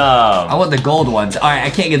 Awesome. I want the gold ones. All right, I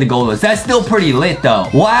can't get the gold ones. That's still pretty lit, though.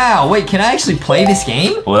 Wow. Wait, can I actually play this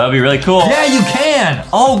game? Well, that'd be really cool. Yeah, you can.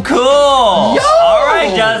 Oh, cool. Yo. All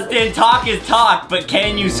right, Justin. Talk is talk, but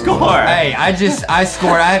can you score? Hey, I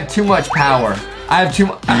scored. I have too much power. I have too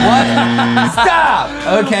much. What?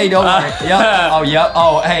 Stop. Okay, don't worry. Yep. Oh, yep.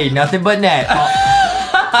 Oh, hey, nothing but net. Oh.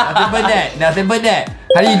 Nothing but net.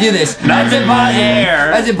 How do you do this? That's impossible.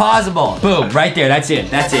 That's impossible. Boom, right there. That's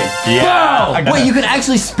it. Yeah. Wait, you can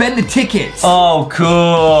actually spend the tickets. Oh,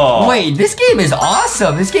 cool. Wait, this game is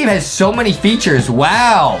awesome. This game has so many features.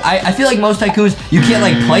 Wow. I feel like most tycoons, you can't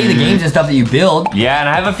like play the games and stuff that you build. Yeah, and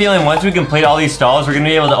I have a feeling once we complete all these stalls, we're gonna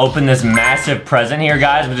be able to open this massive present here,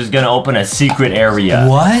 guys, which is gonna open a secret area.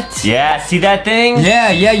 What? Yeah, see that thing?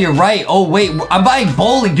 Yeah, you're right. Oh, wait, I'm buying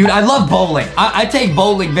bowling, dude. I love bowling. I take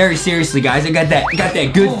bowling very seriously, guys. I got that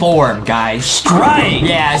good form, guys. Strike!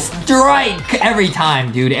 Yeah, strike every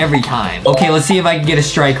time, dude, every time. Okay, let's see if I can get a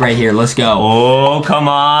strike right here. Let's go. Oh, come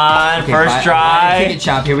on. Okay, First try. Ticket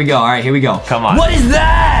shop. Here we go. All right, here we go. Come on. What is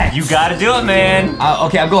that? You gotta do it, man.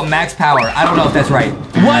 Okay, I'm going max power. I don't know if that's right.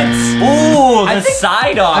 What? Ooh, the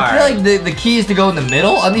sidearm. I feel like the key is to go in the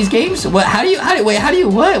middle on these games. What? How do you?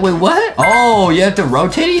 What? Wait, what? Oh, you have to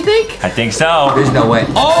rotate. You think? I think so. There's no way.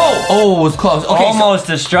 Oh, it was close. Okay, almost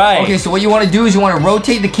a strike. Okay, so what you want to do is you want to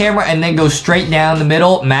rotate the camera and then go straight down the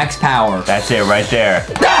middle, max power. That's it right there.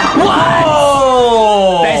 What?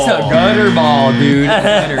 Whoa! That's a gutter ball, dude.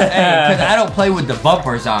 Hey, because I don't play with the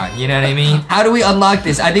bumpers on. You know what I mean? How do we unlock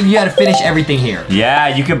this? I think you got to finish everything here. Yeah,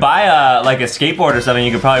 you could buy like a skateboard or something.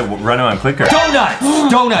 You could probably run it on quicker.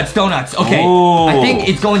 Donuts. Okay. Ooh. I think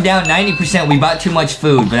it's going down 90%. We bought too much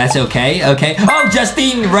food, but that's okay. Okay. Oh,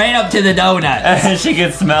 Justine ran up to the donuts. She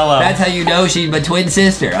could smell them. That's how you know she's my twin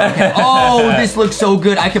sister. Okay. Oh, this looks so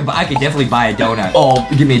good. I could definitely buy a donut. Oh,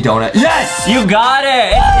 give me a donut. Yes! You got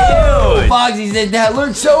it! It's huge! Foxy said that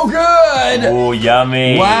looks so good! Oh,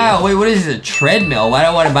 yummy. Wow, wait, what is this? A treadmill? Why do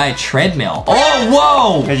I want to buy a treadmill? Oh,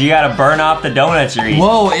 whoa! Because you gotta burn off the donuts you're eating.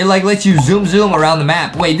 Whoa, it like lets you zoom around the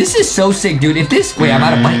map. Wait, this is so sick, dude. If this... Wait, I'm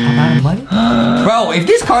out of money? Bro, if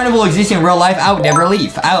this carnival existed in real life, I would never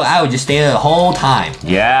leave. I would just stay there the whole time.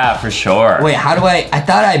 Yeah, for sure. Wait, how do I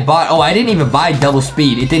thought I bought... Oh, I didn't even buy double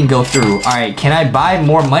speed. It didn't go through. All right, can I buy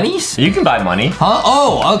more monies? You can buy money. Huh?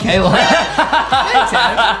 Oh, okay. Well, thanks,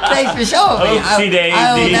 Adam. Thanks for showing me. Oopsie daisy.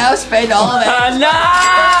 I will now spend all of it. No!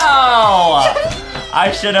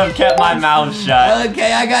 I should have kept my mouth shut.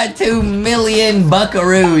 Okay, I got 2 million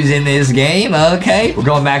buckaroos in this game. Okay, we're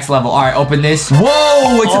going max level. All right, open this.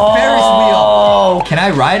 Whoa, it's a Ferris wheel. Can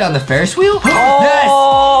I ride on the Ferris wheel? Yes!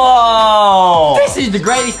 Oh! This is is the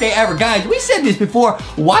greatest day ever. Guys, we said this before.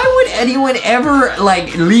 Why would anyone ever,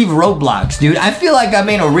 like, leave Roblox, dude? I feel like I'm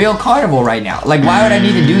in a real carnival right now. Like, why would I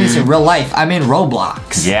need to do this in real life? I'm in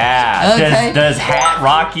Roblox. Yeah. Okay. Does Hat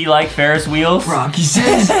Rocky like Ferris wheels? Rocky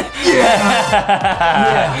says,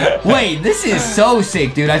 yeah. Wait, this is so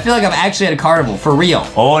sick, dude. I feel like I'm actually at a carnival, for real.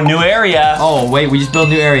 Oh, new area. Oh, wait, we just built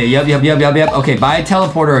a new area. Yep. Okay, buy a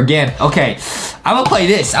teleporter again. Okay, I'm gonna play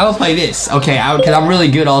this. Okay, because I'm really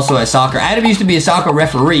good also at soccer. Adam used to be a soccer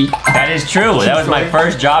referee. That is true. That was my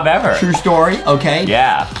first job ever. True story. Okay.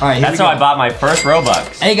 Yeah. All right, that's how I bought my first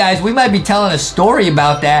Robux. Hey, guys, we might be telling a story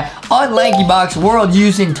about that on LankyBox World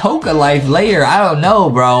using Toka Life later. I don't know,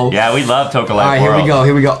 bro. Yeah, we love Toka Life World. All right,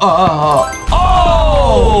 here we go. Oh!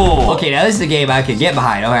 Okay, now this is a game I could get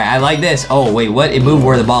behind. Okay, I like this. Oh, wait, what? It moved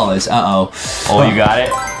where the ball is. Oh, you got it?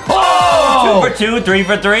 Oh! 2 for 2, 3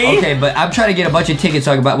 for 3. Okay, but I'm trying to get a bunch of tickets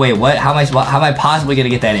so I can buy. Wait, what? How am I possibly gonna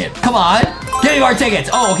get that in? Come on! Give me more tickets!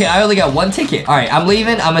 Oh, okay, I only got 1 ticket. Alright, I'm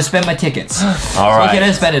leaving. I'm gonna spend my tickets. Alright. What can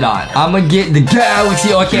I spend it on? I'm gonna get the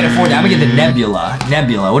Galaxy. Oh, I can't afford that. I'm gonna get the Nebula.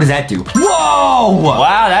 What does that do? Whoa!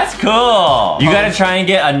 Wow, that's cool. You gotta try and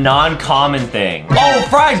get a non-common thing. Oh,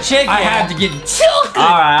 fried chicken! I have to get tilted!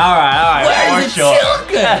 Alright. Where's the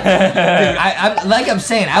tilted? Dude, like I'm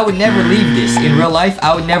saying, I would never leave this. In real life,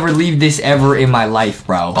 I would never leave this ever in my life,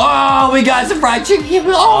 bro. Oh, we got some fried chicken.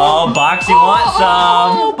 Oh, Boxy wants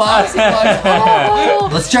some. Oh, Boxy wants some.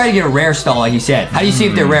 Let's try to get a rare stall, like you said. How do you see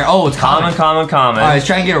if they're rare? Oh, it's common. Common. All right, let's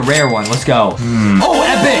try and get a rare one. Let's go. Oh,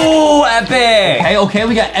 epic. Oh, epic. Okay,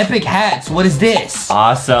 we got epic hats. What is this?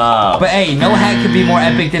 Awesome. But hey, no hat could be more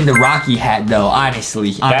epic than the Rocky hat, though,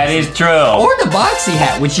 honestly. That is true. Or the Boxy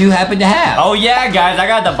hat, which you happen to have. Oh, yeah, guys, I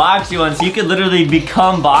got the Boxy one, so you could literally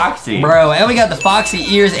become Boxy. Bro, and we got the Foxy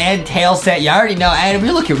ears and tail set. You already know, Adam,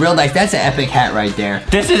 you're looking real nice. That's an epic hat right there.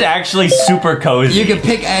 This is actually super cozy. You can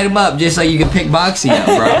pick Adam up just like you can pick Boxy up,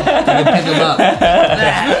 bro. You can pick him up.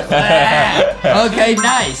 Okay,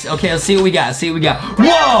 nice. Okay, let's see what we got.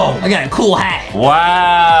 Whoa! I got a cool hat.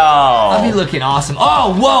 Wow. I'll be looking awesome.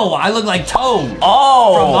 Oh, whoa! I look like Toad.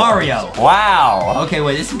 Oh. From Mario. Wow. Okay,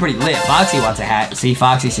 wait, this is pretty lit. Foxy wants a hat. See,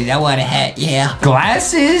 Foxy says, I want a hat. Yeah.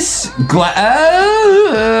 Glasses?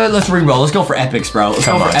 Let's re-roll. Let's go for epics, bro. Let's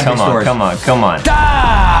go for epic stores. Come on.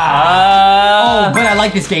 Oh, but I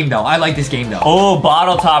like this game, though. Oh,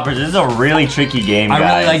 bottle toppers. This is a really tricky game, guys.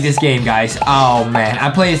 I really like this game, guys. Oh, man. I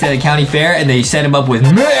played this at the county fair, and they set him up with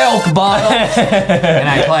milk bottles. And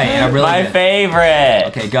I play, and I'm really My favorite.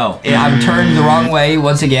 Okay, go. I'm turned the wrong way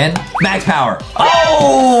once again. Max power.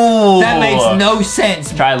 Oh! That makes no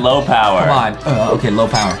sense. Try low power. Come on. Okay, low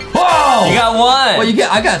power. Whoa! You got 1. Well,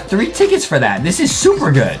 I got 3 tickets for that. This is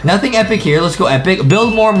super good. Nothing epic here. Let's go epic.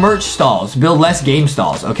 Build more merch stalls. Build less game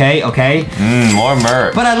stalls. Okay? More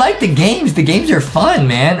merch. But I like the games. The games are fun,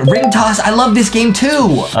 man. Ring toss. I love this game too.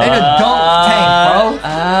 And a dunk tank, bro.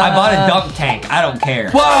 I bought a dunk tank. I don't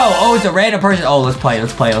care. Whoa! Oh, it's a random person. Oh, let's play.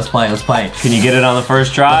 Can you get it on the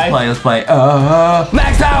first try? Let's play.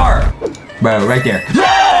 Max power! Bro, right there.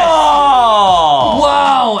 Oh!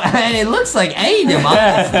 Whoa! And it looks like Adam,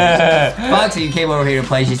 honestly. Foxy came over here to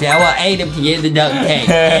play. She said, I want Adam to get the dunk tank.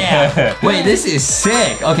 Yeah. Wait, this is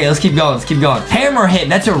sick. Okay, let's keep going. Hammer hit.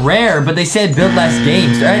 That's a rare, but they said build less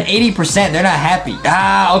games. They're at 80%. They're not happy.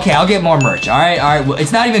 Okay, I'll get more merch. All right. Well,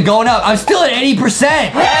 it's not even going up. I'm still at 80%.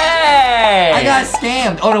 Hey! I got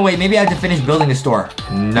scammed. Oh, no, wait. Maybe I have to finish building the store.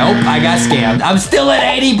 Nope, I got scammed. I'm still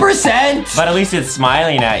at 80%. But at least it's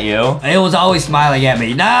smiling at you. It was always smiling at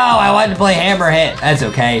me. No, I wanted to play hammer hit. That's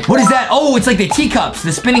okay. What is that? Oh, it's like the teacups,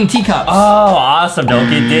 the spinning teacups. Oh, awesome. Don't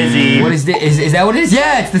get dizzy. What is this? Is that what it is?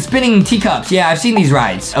 Yeah, it's the spinning teacups. Yeah, I've seen these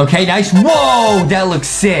rides. Okay, nice. Whoa, that looks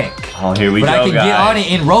sick. Oh, here we go, But I can get on it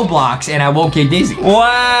in Roblox and I won't get dizzy.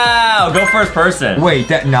 Wow, go first person. Wait,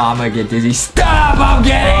 no, I'm gonna get dizzy. Stop, I'm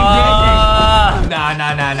getting dizzy.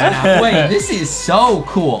 No. Wait, this is so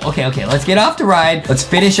cool. Okay, let's get off the ride. Let's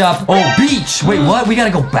finish up. Oh, beach. Wait, what? We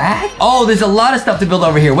gotta go back? Oh, there's a lot of stuff to build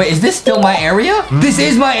over here. Wait, is this still my area? This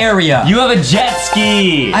is my area. You have a jet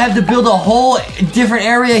ski. I have to build a whole different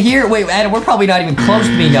area here. Wait, Adam, we're probably not even close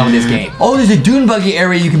to being done with this game. Oh, there's a dune buggy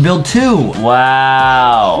area you can build too.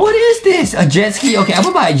 Wow. What is this? A jet ski? Okay, I'm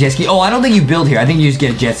gonna buy a jet ski. Oh, I don't think you build here. I think you just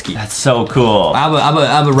get a jet ski. That's so cool.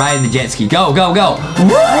 I'm a riding the jet ski. Go. Wow.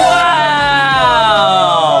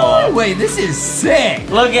 Wait, this is sick.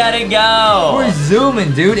 Look at it go. We're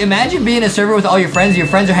zooming, dude. Imagine being a server with all your friends. Your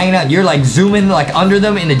friends are hanging out. And you're like zooming like under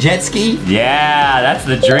them in the jet ski. Yeah, that's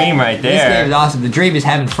the dream right there. This game is awesome. The dream is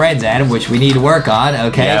having friends, Adam, which we need to work on.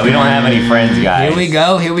 Okay. Yeah, we don't have any friends, guys. Here we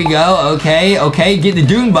go. Okay. Get the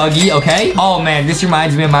dune buggy. Okay. Oh man, this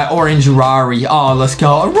reminds me of my orange Rari. Oh, let's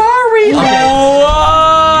go, Rari. Okay. Whoa.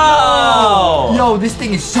 Yo, this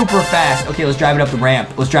thing is super fast. Okay, let's drive it up the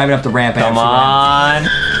ramp. Let's drive it up the ramp. Come on.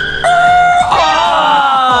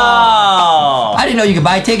 I didn't know you could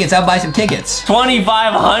buy tickets. I'll buy some tickets.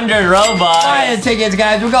 2,500 Robux. Buy the tickets,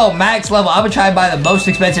 guys. We're going max level. I'm gonna try and buy the most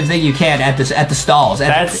expensive thing you can at the stalls.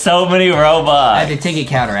 That's so many Robux. At the ticket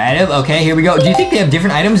counter. Adam, okay, here we go. Do you think they have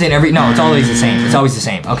different items in every? No, it's always the same. It's always the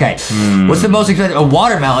same. Okay. What's the most expensive? A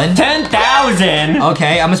watermelon. 10,000.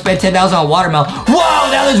 Okay, I'm gonna spend 10,000 on watermelon. Whoa,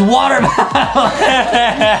 now there's watermelon.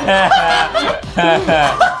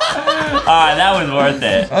 Alright, that was worth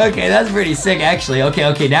it. Okay, that's pretty sick, actually.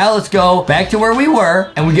 Okay, now let's go back to where we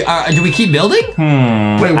were. And do we keep building?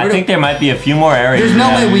 Wait, I think there might be a few more areas. There's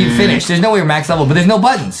no way we finished. There's no way we're max level, but there's no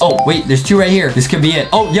buttons. Oh, wait, there's 2 right here. This could be it.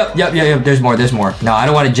 Oh, yep. There's more. No, I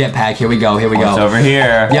don't want a jetpack. Here we go. It's over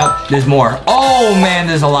here. Yep, there's more. Oh, man,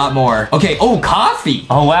 there's a lot more. Okay, coffee.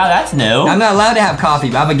 Oh, wow, that's new. I'm not allowed to have coffee,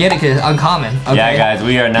 but I'm gonna get it because it's uncommon. Okay? Yeah, guys,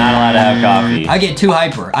 we are not allowed to have coffee. I get too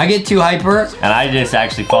hyper. And I just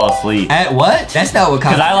actually fall asleep. At what? That's not what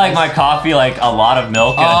coffee Because I like my coffee like a lot of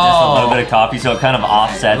milk and just a little bit of coffee, so it kind of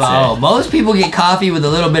offsets it. Most people get coffee with a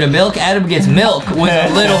little bit of milk. Adam gets milk with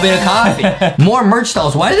a little bit of coffee. More merch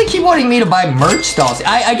stalls. Why do they keep wanting me to buy merch stalls?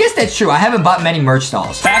 I guess that's true. I haven't bought many merch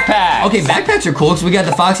stalls. Backpacks. Okay, backpacks are cool because we got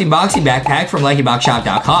the Foxy Boxy backpack from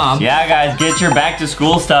LankyBoxShop.com. Yeah, guys, get your back to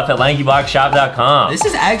school stuff at LankyBoxShop.com. This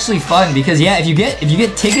is actually fun because if you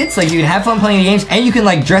get tickets, like you can have fun playing the games and you can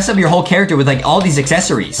like dress up your whole character with like all these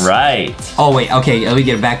accessories. Right. Oh wait, okay, let me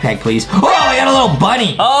get a backpack, please. Oh, I got a little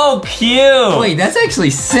bunny. Oh, cute. Wait, that's actually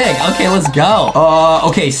sick. Okay, let's go.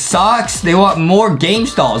 Okay, socks. They want more game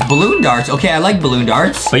stalls. Balloon darts. Okay, I like balloon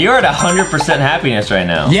darts. But you're at 100% happiness right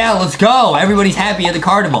now. Yeah, let's go. Everybody's happy at the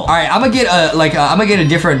carnival. All right, I'm gonna get a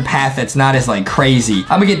different path that's not as like crazy.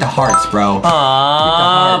 I'm gonna get the hearts, bro.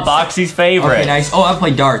 Aww, Boxy's favorite. Okay, nice. Oh, I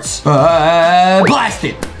play darts. Blast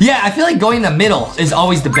it. Yeah, I feel like going in the middle is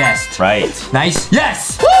always the best. Right. Nice.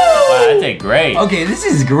 Yes. Woo! Wow, that did great. Okay, this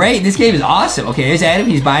is great. This game is awesome. Okay, there's Adam.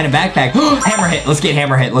 He's buying a backpack. Hammer hit. Let's get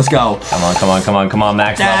hammer hit. Let's go. Come on.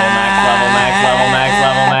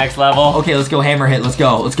 Max level. Okay, let's go hammer hit. Let's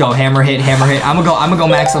go. Hammer hit. I'm gonna go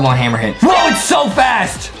max level on hammer hit. Whoa, it's so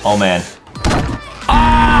fast. Oh, man.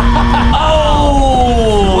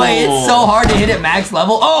 Oh! Wait, it's so hard to hit at max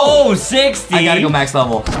level. Oh, 60. I gotta go max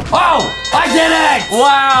level. Oh, I did it!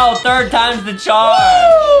 Wow, 3rd time's the charm.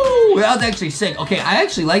 Woo! That was actually sick. Okay, I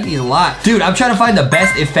actually like these a lot. Dude, I'm trying to find the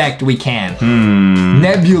best effect we can.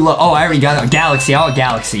 Nebula. Oh, I already got it. Galaxy. I want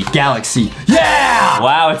galaxy. Galaxy. Yeah!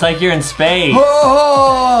 Wow, it's like you're in space.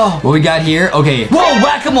 Oh! What we got here? Okay. Whoa,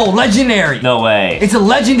 whack-a-mole. Legendary. No way. It's a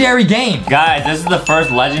legendary game. Guys, this is the first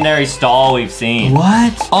legendary stall we've seen.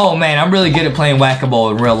 What? Oh, man, I'm really good at playing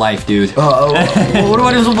whack-a-mole in real life, dude. What am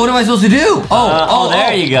I supposed to do?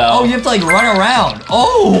 There you go. Oh, you have to, like, run around.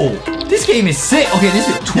 Oh! This game is sick. Okay, this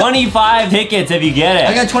is 25 tickets if you get it.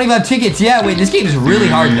 I got 25 tickets. Yeah, wait, this game is really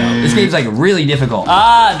hard though. This game's like really difficult.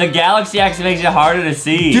 The galaxy actually makes it harder to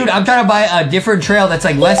see. Dude, I'm trying to buy a different trail that's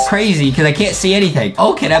like less crazy because I can't see anything.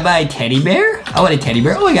 Oh, can I buy a teddy bear? I want a teddy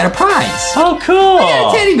bear. Oh, I got a prize. Oh, cool. I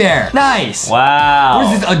got a teddy bear. Nice. Wow.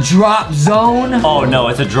 What is this, a drop zone? Oh, no,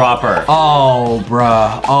 it's a dropper. Oh,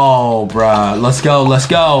 bruh. Let's go.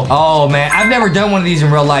 Oh, man, I've never done one of these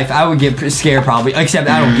in real life. I would get scared probably, except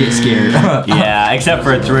I don't get scared. Yeah, except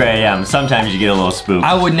for at 3 a.m. Sometimes you get a little spooked.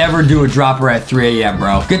 I would never do a dropper at 3 a.m.,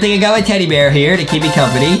 bro. Good thing I got my teddy bear here to keep me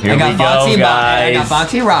company. Here I got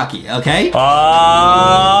Foxy and Rocky, okay?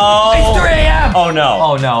 Oh! It's 3 a.m. Oh, no.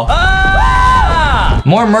 Oh, no. Ah!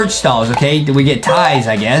 More merch stalls, okay? We get ties,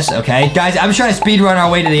 I guess, okay? Guys, I'm trying to speed run our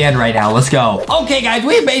way to the end right now. Let's go. Okay, guys,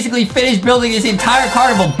 we basically finished building this entire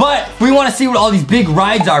carnival, but we want to see what all these big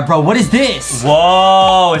rides are, bro. What is this?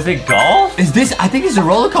 Whoa, is it golf? Is this? I think it's a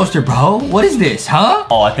roller coaster, bro. What is this, huh?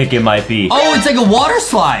 Oh, I think it might be. Oh, it's like a water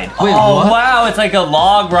slide. Wait, oh, what? Wow, it's like a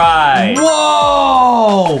log ride.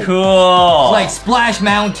 Whoa! Cool. It's like Splash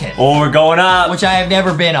Mountain. Oh, we're going up. Which I have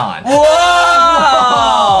never been on. Whoa!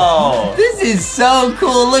 This is so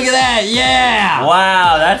cool. Look at that. Yeah.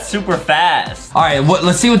 Wow, that's super fast. All right,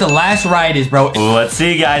 let's see what the last ride is, bro. Ooh, let's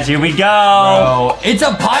see, guys. Here we go. Bro, it's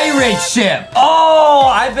a pirate ship. Oh,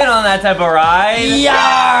 I've been on that type of ride.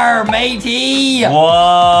 Yar, matey.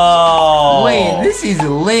 Whoa. Wait, this is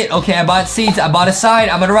lit. Okay, I bought seats. I bought a side.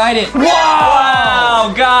 I'm gonna ride it. Whoa.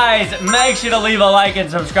 Wow, guys, make sure to leave a like and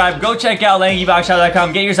subscribe. Go check out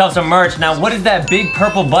LankyBoxShop.com. Get yourself some merch. Now, what does that big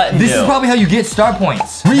purple button do? This is probably how you get star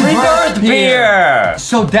points. Rebirth beer.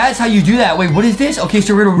 So that's how you do that. Wait, what is this? Okay,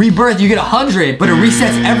 so we're gonna rebirth. You get 100, but it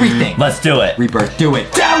resets everything. Let's do it. Rebirth, do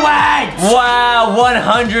it. Do it! Wow,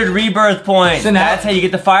 100 rebirth points. So now, that's how you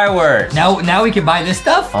get the fireworks. Now we can buy this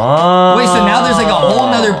stuff? Oh. Wait, so now there's like a whole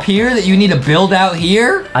nother up here that you need to build out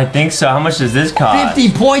here? I think so. How much does this cost?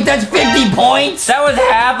 50 points? That's 50 points? That was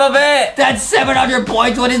half of it. That's 700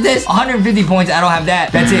 points. What is this? 150 points. I don't have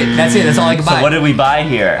that. That's it. That's it. That's all I can buy. So what did we buy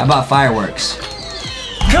here? I bought fireworks.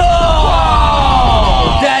 Cool!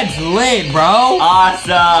 That's lit, bro.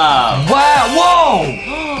 Awesome. Wow.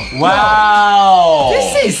 Whoa. Wow.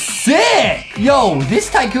 This is sick. Yo, this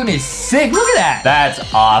tycoon is sick. Look at that.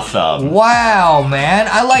 That's awesome. Wow, man.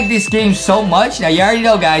 I like this game so much. Now, you already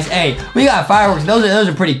know, guys. Hey, we got fireworks. Those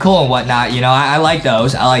are pretty cool and whatnot. You know, I like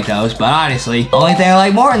those. I like those. But honestly, the only thing I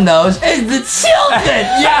like more than those is the children.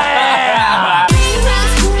 Yeah.